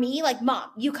 for me, like,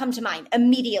 Mom, you come to mind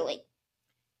immediately.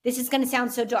 This is going to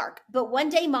sound so dark, but one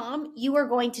day, Mom, you are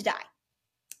going to die.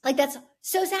 Like, that's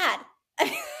so sad.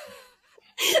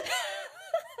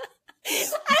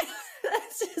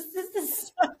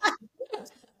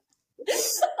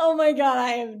 Oh my God,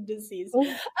 I am deceased.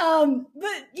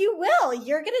 But you will.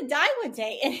 You're gonna die one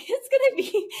day, and it's gonna be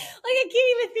like, I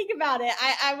can't even think about it.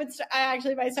 I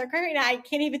actually might start crying right now. I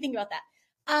can't even think about that.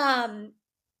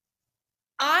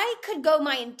 I could go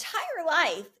my entire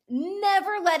life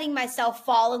never letting myself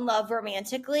fall in love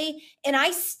romantically, and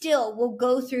I still will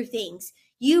go through things.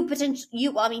 You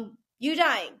dying,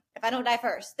 if I don't die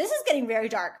first. This is getting very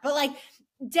dark, but like,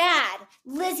 Dad,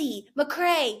 Lizzie,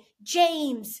 McCrae,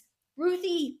 James,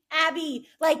 Ruthie, Abby,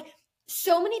 like,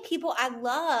 so many people I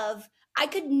love, I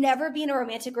could never be in a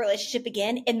romantic relationship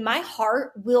again, and my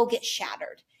heart will get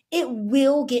shattered. It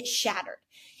will get shattered.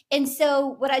 And so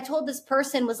what I told this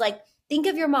person was, like, think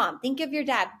of your mom, think of your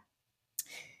dad.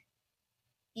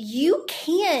 You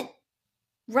can't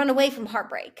run away from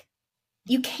heartbreak.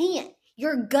 You can't.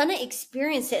 You're gonna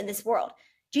experience it in this world.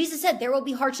 Jesus said there will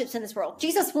be hardships in this world.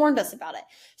 Jesus warned us about it.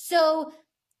 So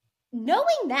knowing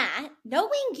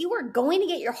you are going to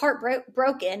get your heart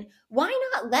broken, why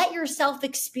not let yourself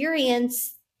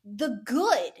experience the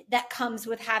good that comes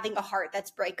with having a heart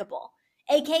that's breakable,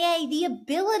 a.k.a. the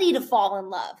ability to fall in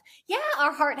love. Yeah,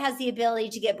 our heart has the ability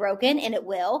to get broken, and it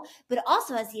will, but it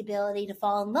also has the ability to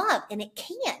fall in love, and it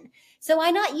can. So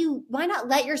why not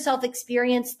let yourself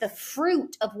experience the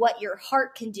fruit of what your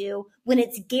heart can do when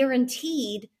it's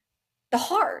guaranteed the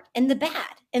hard and the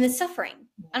bad and the suffering?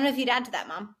 I don't know if you'd add to that,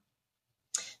 Mom.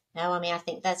 No, I mean, I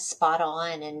think that's spot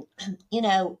on. And,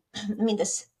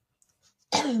 this,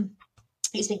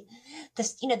 excuse me,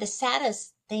 the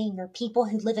saddest thing are people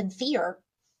who live in fear.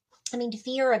 I mean,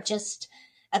 fear of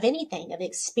anything, of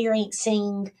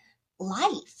experiencing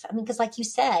life. I mean, because like you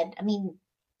said, I mean,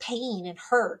 pain and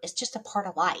hurt is just a part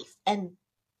of life.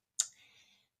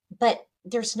 But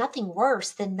there's nothing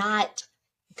worse than not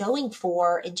going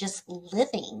for and just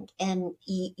living. And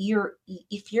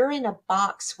if you're in a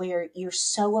box where you're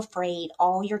so afraid,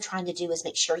 all you're trying to do is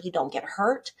make sure you don't get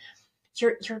hurt,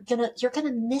 you're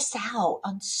gonna miss out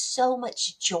on so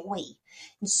much joy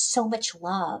and so much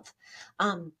love.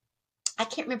 I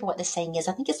can't remember what the saying is.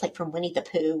 I think it's like from Winnie the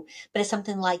Pooh, but it's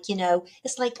something like,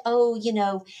 it's like, oh,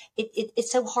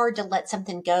 it's so hard to let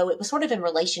something go. It was sort of in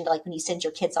relation to like when you send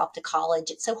your kids off to college,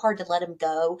 it's so hard to let them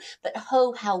go. But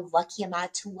oh, how lucky am I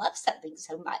to love something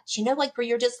so much? Like where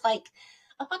you're just like,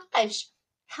 oh my gosh,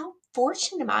 how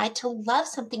fortunate am I to love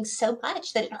something so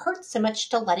much that it hurts so much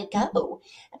to let it go?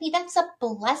 I mean, that's a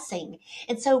blessing.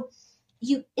 And so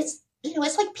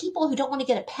it's like people who don't want to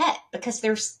get a pet because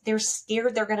they're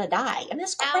scared they're going to die. I mean,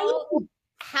 it's crazy.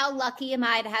 How lucky am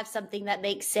I to have something that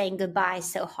makes saying goodbye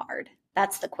so hard?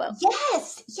 That's the quote.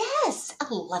 Yes. I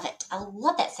love it. I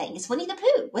love that saying. It's Winnie the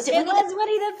Pooh. Was it Winnie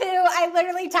the Pooh. I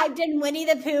literally typed in Winnie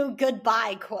the Pooh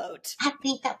goodbye quote. I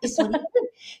think that was Winnie the Pooh.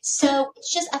 So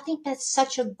I think that's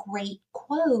such a great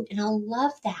quote, and I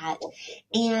love that.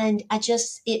 And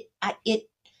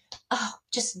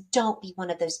just don't be one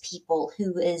of those people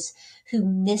who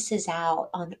misses out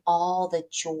on all the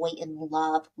joy and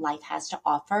love life has to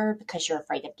offer because you're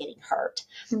afraid of getting hurt.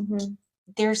 Mm-hmm.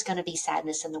 There's going to be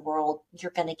sadness in the world.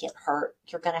 You're going to get hurt.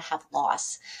 You're going to have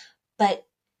loss. But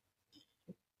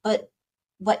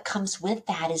what comes with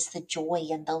that is the joy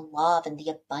and the love and the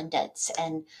abundance.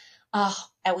 And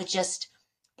it would just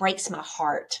breaks my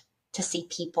heart to see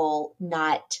people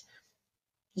not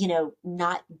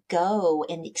go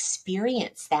and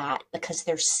experience that because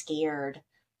they're scared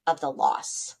of the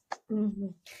loss. Mm-hmm.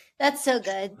 That's so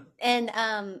good. And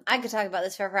I could talk about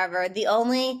this for forever. The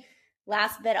only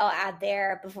last bit I'll add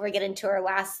there before we get into our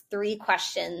last 3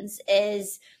 questions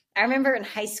is I remember in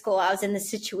high school, I was in this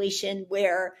situation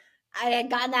where I had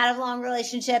gotten out of a long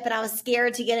relationship and I was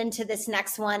scared to get into this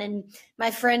next one. And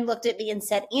my friend looked at me and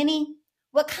said, Annie,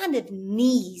 what kind of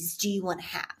knees do you want to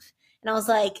have? And I was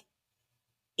like,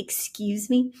 excuse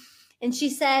me? And she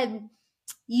said,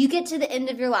 you get to the end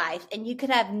of your life and you could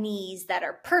have knees that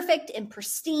are perfect and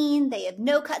pristine. They have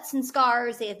no cuts and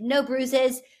scars. They have no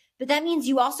bruises. But that means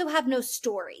you also have no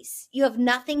stories. You have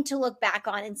nothing to look back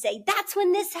on and say, that's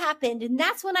when this happened. And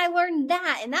that's when I learned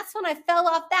that. And that's when I fell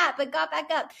off that, but got back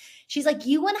up. She's like,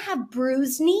 you want to have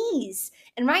bruised knees.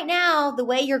 And right now, the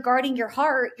way you're guarding your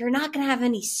heart, you're not going to have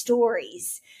any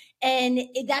stories. And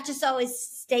that just always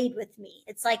stayed with me.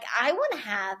 It's like, I want to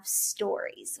have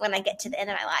stories when I get to the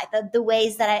end of my life of the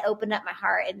ways that I opened up my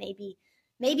heart and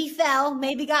maybe fell,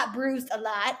 maybe got bruised a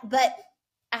lot, but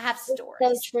I have stories.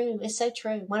 It's so true. It's so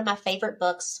true. One of my favorite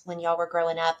books when y'all were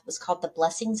growing up was called The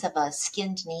Blessings of a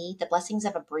Skinned Knee, The Blessings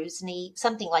of a Bruised Knee,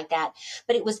 something like that.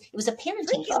 But it was a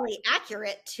parenting book. Really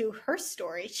accurate to her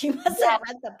story. She must have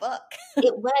read the book. But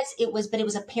it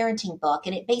was a parenting book,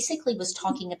 and it basically was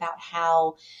talking about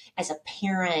how, as a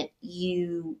parent,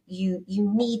 you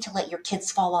need to let your kids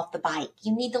fall off the bike.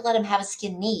 You need to let them have a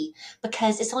skinned knee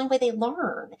because it's the only way they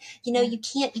learn. You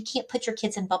can't put your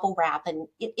kids in bubble wrap, and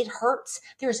it hurts.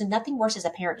 There is nothing worse as a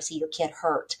parent to see your kid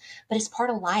hurt, but it's part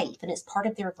of life and it's part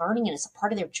of their learning and it's a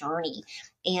part of their journey.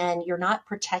 And you're not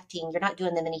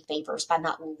doing them any favors by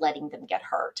not letting them get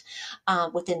hurt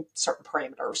within certain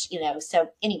parameters, So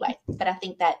anyway, but I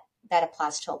think that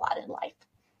applies to a lot in life.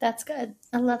 That's good.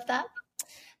 I love that.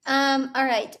 All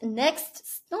right.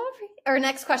 Next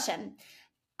question.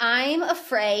 I'm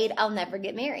afraid I'll never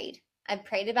get married. I've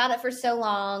prayed about it for so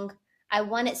long. I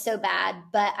want it so bad,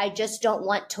 but I just don't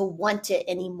want to want it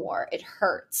anymore. It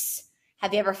hurts.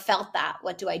 Have you ever felt that?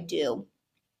 What do I do?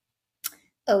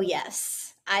 Oh,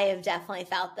 yes. I have definitely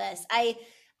felt this. I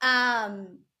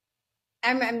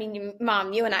mean,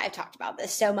 Mom, you and I have talked about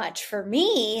this so much. For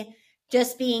me,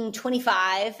 just being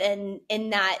 25 and in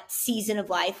that season of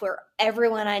life where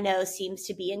everyone I know seems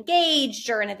to be engaged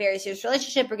or in a very serious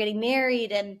relationship or getting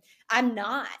married, and I'm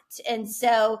not. And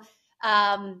so,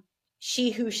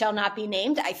 she who shall not be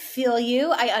named, I feel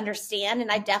you, I understand. And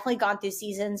I've definitely gone through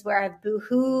seasons where I've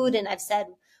boo-hooed and I've said,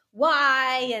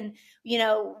 why? And,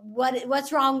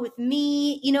 what's wrong with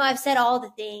me? I've said all the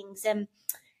things. And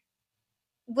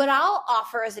what I'll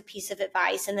offer as a piece of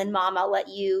advice, and then Mom, I'll let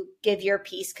you give your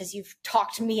piece because you've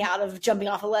talked me out of jumping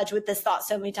off a ledge with this thought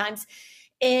so many times,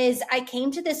 is I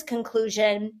came to this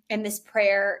conclusion and this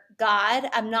prayer, God,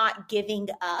 I'm not giving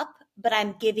up, but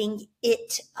I'm giving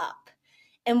it up.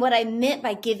 And what I meant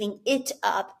by giving it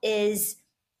up is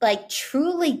like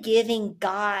truly giving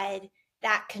God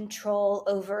that control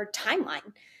over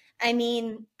timeline. I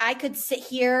mean, I could sit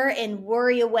here and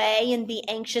worry away and be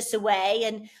anxious away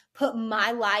and put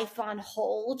my life on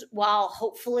hold while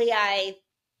hopefully I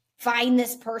find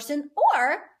this person,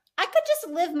 or I could just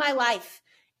live my life.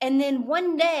 And then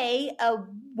one day, a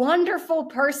wonderful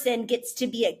person gets to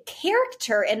be a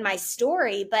character in my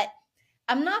story, but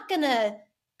I'm not going to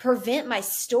prevent my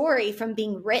story from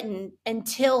being written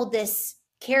until this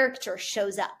character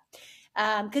shows up.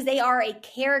 Because they are a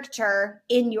character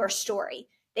in your story.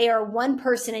 They are one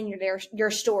person in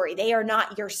your story. They are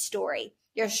not your story.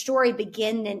 Your story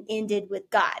began and ended with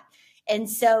God. And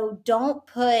so don't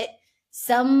put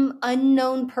some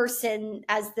unknown person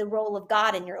as the role of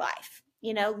God in your life.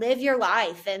 Live your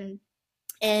life.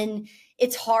 And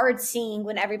it's hard seeing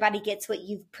when everybody gets what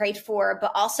you've prayed for,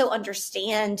 but also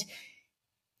understand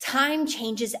time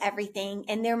changes everything.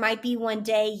 And there might be one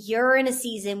day you're in a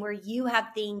season where you have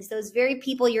things, those very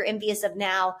people you're envious of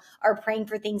now are praying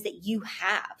for things that you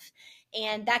have.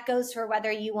 And that goes for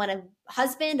whether you want a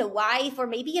husband, a wife, or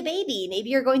maybe a baby. Maybe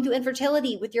you're going through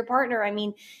infertility with your partner. I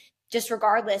mean, just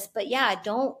regardless. But yeah,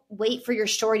 don't wait for your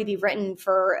story to be written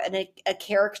for a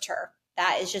character.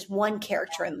 That is just one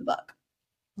character in the book.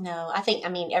 No, I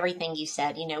mean, everything you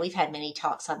said, we've had many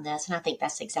talks on this, and I think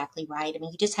that's exactly right. I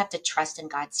mean, you just have to trust in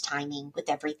God's timing with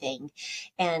everything.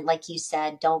 And like you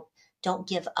said, don't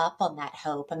give up on that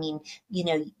hope. I mean,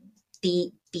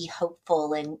 be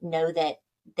hopeful and know that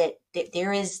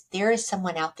there is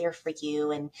someone out there for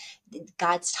you, and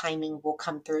God's timing will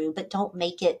come through, but don't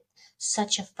make it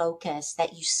such a focus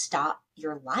that you stop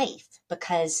your life,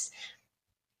 because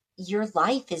your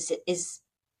life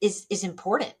is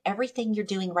important. Everything you're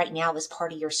doing right now is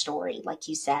part of your story, like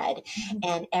you said,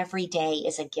 and every day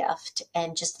is a gift,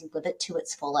 and just live it to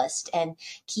its fullest and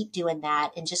keep doing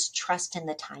that, and just trust in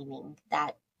the timing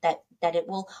that it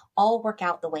will all work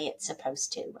out the way it's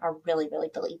supposed to. I really, really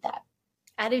believe that.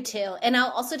 I do too. And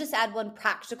I'll also just add one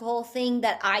practical thing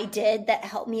that I did that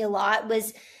helped me a lot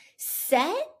was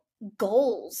set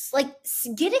goals. Like,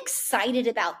 get excited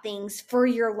about things for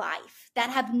your life that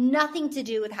have nothing to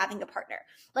do with having a partner.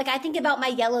 Like, I think about my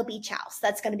yellow beach house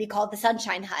that's going to be called the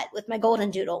Sunshine Hut with my golden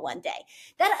doodle one day.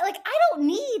 That, like, I don't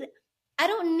need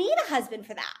a husband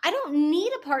for that. I don't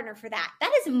need a partner for that.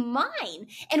 That is mine.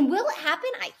 And will it happen?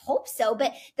 I hope so.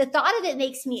 But the thought of it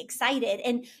makes me excited.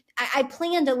 And I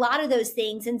planned a lot of those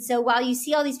things. And so while you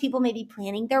see all these people maybe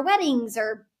planning their weddings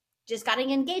or just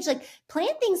getting engaged, like, plan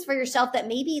things for yourself that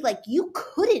maybe like you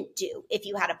couldn't do if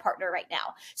you had a partner right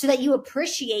now, so that you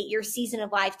appreciate your season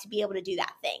of life to be able to do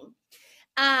that thing.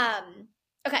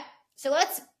 Okay. So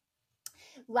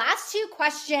last two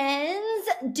questions.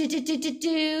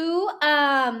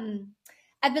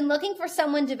 I've been looking for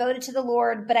someone devoted to the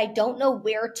Lord, but I don't know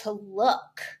where to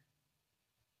look.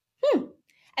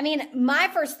 I mean, my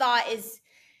first thought is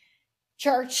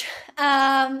church.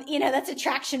 That's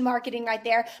attraction marketing right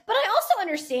there. But I also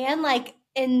understand, like,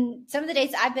 in some of the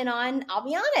dates I've been on, I'll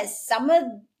be honest, some of the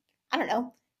ones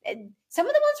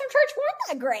from church weren't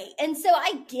that great. And so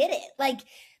I get it. Like,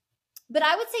 but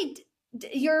I would say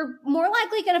you're more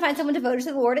likely going to find someone devoted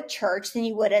to the Lord at church than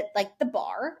you would at like the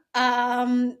bar,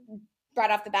 right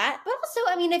off the bat. But also,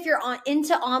 I mean, if you're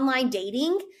into online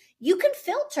dating, you can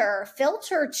filter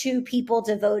to people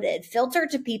devoted, filter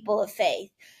to people of faith.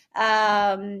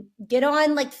 Get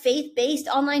on like faith-based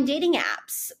online dating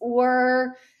apps,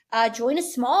 or join a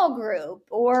small group,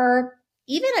 or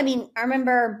even, I mean, I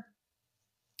remember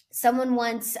someone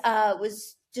once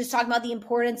was just talking about the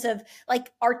importance of like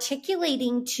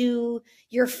articulating to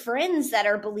your friends that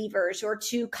are believers, or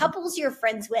to couples you're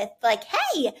friends with, like,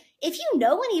 hey, if you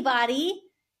know anybody,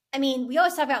 I mean, we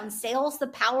always talk about in sales, the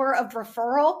power of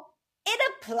referral. It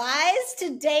applies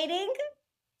to dating.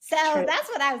 So True. That's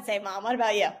what I would say, Mom. What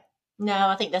about you? No,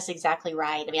 I think that's exactly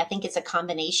right. I mean, I think it's a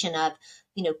combination of,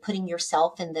 putting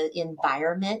yourself in the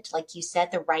environment, like you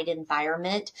said, the right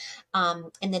environment.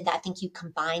 And then I think you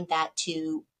combine that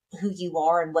to who you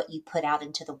are and what you put out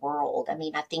into the world. I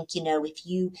mean, I think,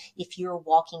 if you're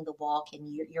walking the walk,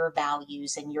 and your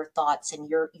values and your thoughts, and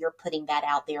you're putting that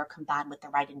out there combined with the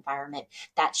right environment,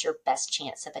 that's your best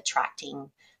chance of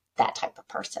attracting that type of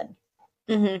person.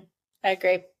 Mm-hmm. I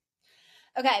agree.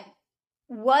 Okay.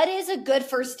 What is a good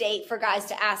first date for guys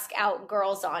to ask out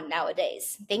girls on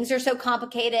nowadays? Things are so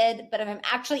complicated, but if I'm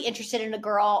actually interested in a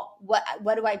girl, what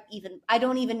do I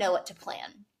don't even know what to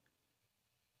plan.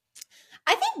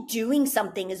 I think doing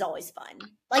something is always fun.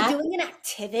 Like doing an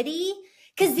activity,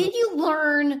 because then you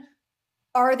learn,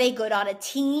 are they good on a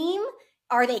team?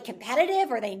 Are they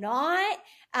competitive? Are they not?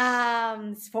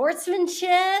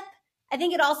 Sportsmanship. I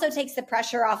think it also takes the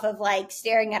pressure off of like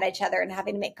staring at each other and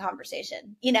having to make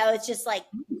conversation. You know, it's just like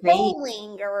Great.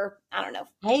 bowling or I don't know.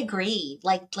 I agree.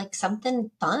 Like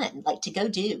something fun, like to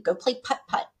go play putt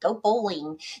putt, go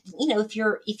bowling. You know, if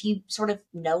you sort of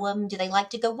know them, do they like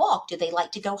to go walk? Do they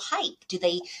like to go hike? Do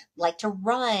they like to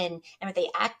run? And are they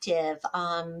active?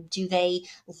 Do they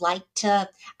like to?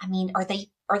 I mean, are they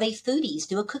foodies?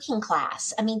 Do a cooking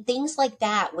class? I mean, things like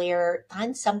that. Where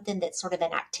find something that's sort of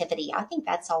an activity. I think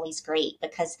that's always great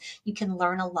because you can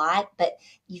learn a lot, but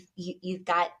you've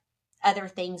got other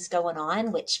things going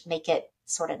on which make it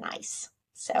sort of nice.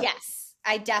 So yes,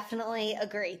 I definitely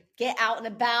agree. Get out and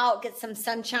about, get some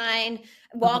sunshine.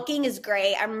 Walking is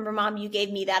great. I remember, Mom, you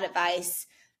gave me that advice.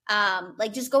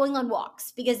 Like just going on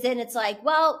walks, because then it's like,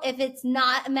 well, if it's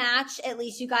not a match, at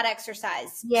least you got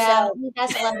exercise. yeah, So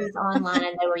that's a lot of these online.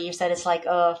 I know where you said it's like,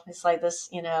 oh, it's like this,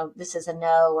 you know, this is a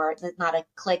no or not a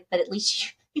click, but at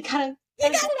least you gotta.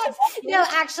 No,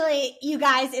 actually, you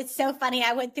guys, it's so funny.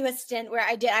 I went through a stint where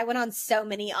I went on so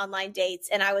many online dates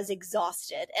and I was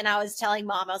exhausted. And I was telling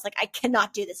Mom, I was like, I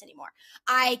cannot do this anymore.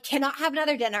 I cannot have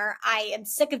another dinner. I am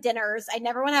sick of dinners. I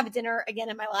never want to have a dinner again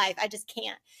in my life. I just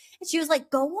can't. And she was like,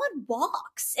 go on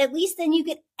walks. At least then you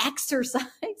get exercise.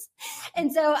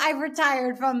 And so I've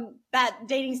retired from that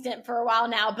dating stint for a while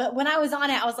now. But when I was on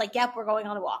it, I was like, yep, we're going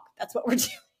on a walk. That's what we're doing.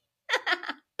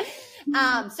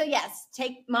 So yes,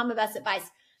 take Mama Beth's advice.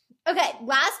 Okay,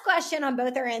 last question on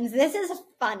both our ends. This is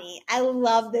funny. I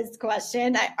love this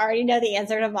question. I already know the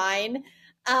answer to mine.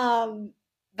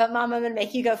 But Mom, I'm going to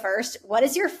make you go first. What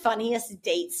is your funniest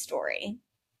date story?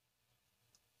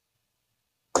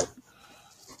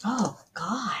 Oh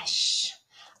gosh.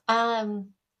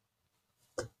 I'm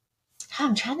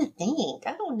trying to think.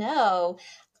 I don't know.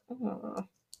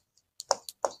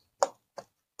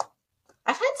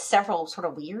 I've had several sort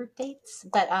of weird dates,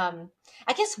 but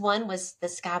I guess one was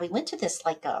this guy. We went to this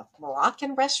like a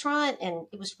Moroccan restaurant, and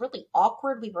it was really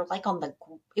awkward. We were like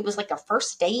it was like a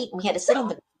first date, and we had to sit on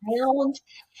the ground.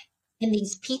 And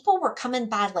these people were coming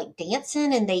by like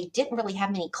dancing, and they didn't really have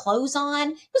any clothes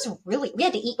on. It was we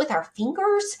had to eat with our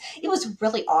fingers. It was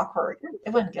really awkward.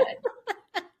 It wasn't good.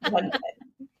 It wasn't good.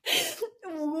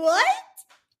 What?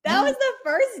 That was the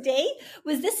first date?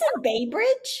 Was this in Bay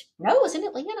Bridge? No, it was in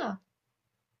Atlanta.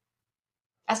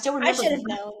 I still remember. I should have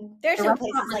known. There's no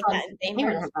places like that in Bay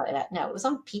Bridge. No, it was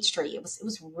on Peachtree. It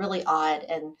was really odd,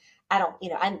 and I don't, you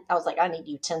know, I was like, I need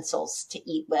utensils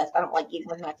to eat with. I don't like eating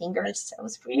with my fingers. So it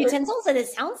was weird. Utensils, and it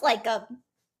sounds like a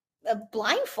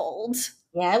blindfold.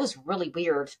 Yeah, it was really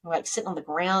weird. We're like sitting on the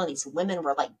ground. These women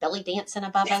were like belly dancing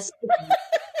above us.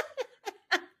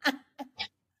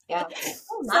 Yeah.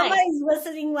 Oh, nice. Somebody's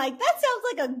listening like, that sounds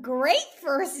like a great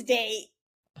first date.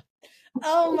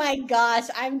 Oh my gosh,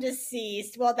 I'm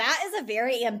deceased. Well, that is a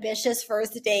very ambitious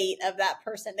first date of that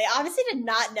person. They obviously did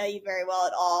not know you very well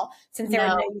at all, since there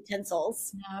were no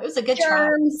utensils. No, it was a good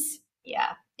Germs.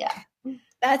 Try. Yeah.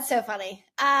 That's so funny.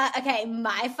 Okay,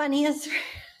 my funniest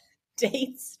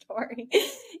date story.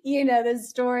 You know this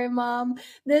story, Mom.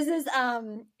 This is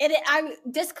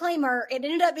disclaimer, it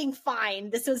ended up being fine.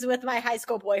 This was with my high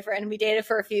school boyfriend. We dated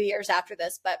for a few years after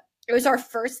this, but it was our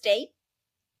first date.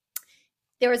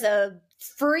 There was a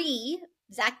free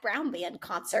Zac Brown Band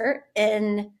concert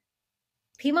in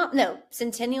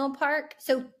Centennial Park.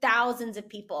 So thousands of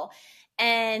people.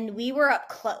 And we were up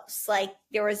close. Like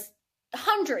there was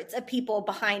hundreds of people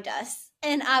behind us.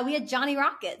 And we had Johnny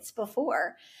Rockets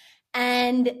before.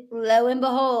 And lo and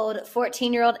behold,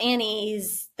 14-year-old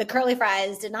Annie's, the curly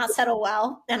fries did not settle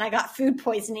well. And I got food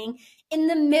poisoning in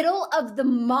the middle of the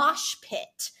mosh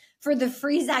pit for the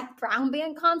free Zac Brown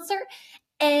Band concert.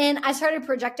 And I started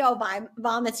projectile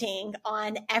vomiting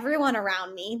on everyone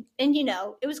around me. And, you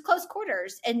know, it was close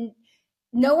quarters and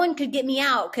no one could get me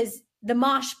out because the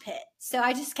mosh pit. So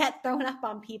I just kept throwing up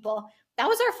on people. That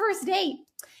was our first date.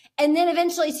 And then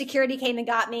eventually security came and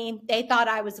got me. They thought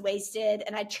I was wasted.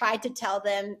 And I tried to tell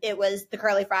them it was the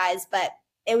curly fries, but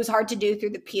it was hard to do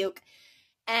through the puke.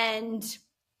 And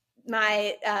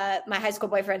my high school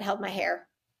boyfriend held my hair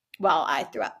while I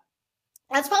threw up.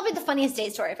 That's probably the funniest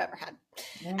date story I've ever had.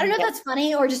 I don't know if that's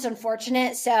funny or just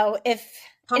unfortunate. So if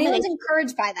anyone's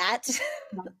encouraged by that.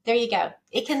 There you go.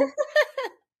 It can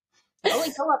only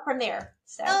go up from there.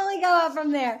 So. Only go up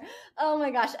from there. Oh my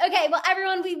gosh. Okay. Well,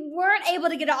 everyone, we weren't able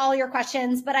to get to all your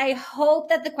questions, but I hope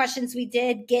that the questions we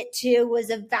did get to was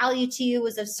of value to you,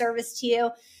 was of service to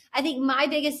you. I think my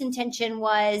biggest intention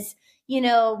was, you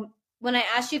know, when I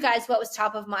asked you guys what was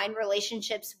top of mind,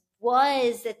 relationships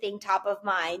was the thing top of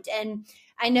mind. And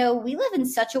I know we live in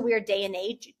such a weird day and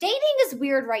age. Dating is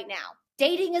weird right now.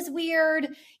 Dating is weird.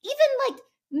 Even like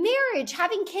marriage,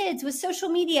 having kids, with social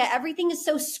media, everything is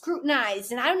so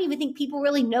scrutinized. And I don't even think people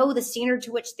really know the standard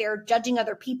to which they're judging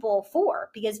other people for,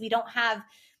 because we don't have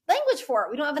language for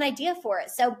it. We don't have an idea for it.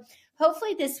 So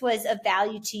hopefully this was of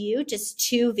value to you. Just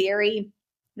two very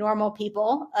normal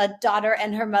people, a daughter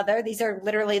and her mother. These are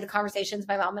literally the conversations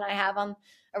my mom and I have on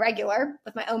a regular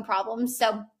with my own problems.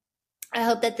 So I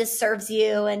hope that this serves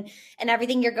you and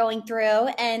everything you're going through.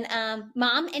 And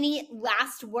Mom, any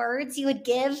last words you would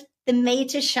give the Made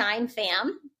to Shine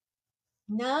fam?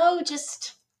 No,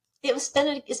 just it's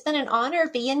been an honor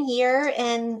being here,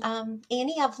 and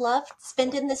Annie, I've loved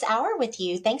spending this hour with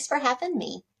you. Thanks for having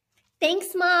me. Thanks,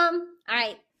 Mom. All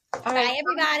right. Bye,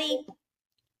 everybody.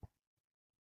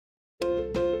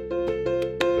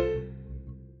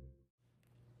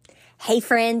 Hey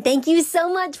friend, thank you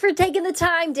so much for taking the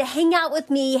time to hang out with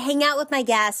me, hang out with my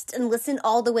guests, and listen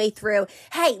all the way through.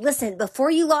 Hey, listen, before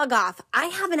you log off, I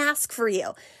have an ask for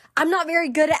you. I'm not very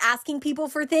good at asking people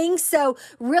for things, so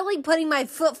really putting my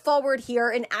foot forward here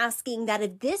and asking that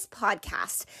if this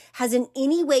podcast has in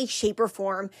any way, shape, or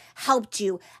form helped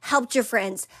you, helped your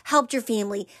friends, helped your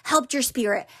family, helped your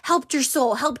spirit, helped your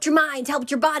soul, helped your mind, helped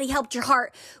your body, helped your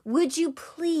heart, would you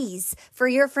please, for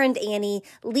your friend Annie,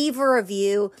 leave a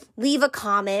review, leave a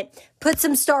comment, put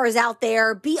some stars out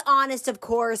there, be honest, of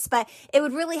course, but it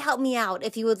would really help me out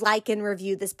if you would like and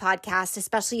review this podcast,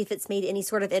 especially if it's made any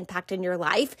sort of impact in your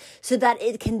life, so that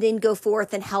it can then go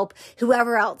forth and help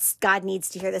whoever else God needs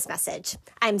to hear this message.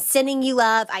 I'm sending you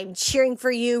love. I'm cheering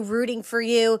for you, rooting for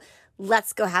you.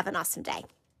 Let's go have an awesome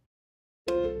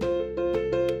day.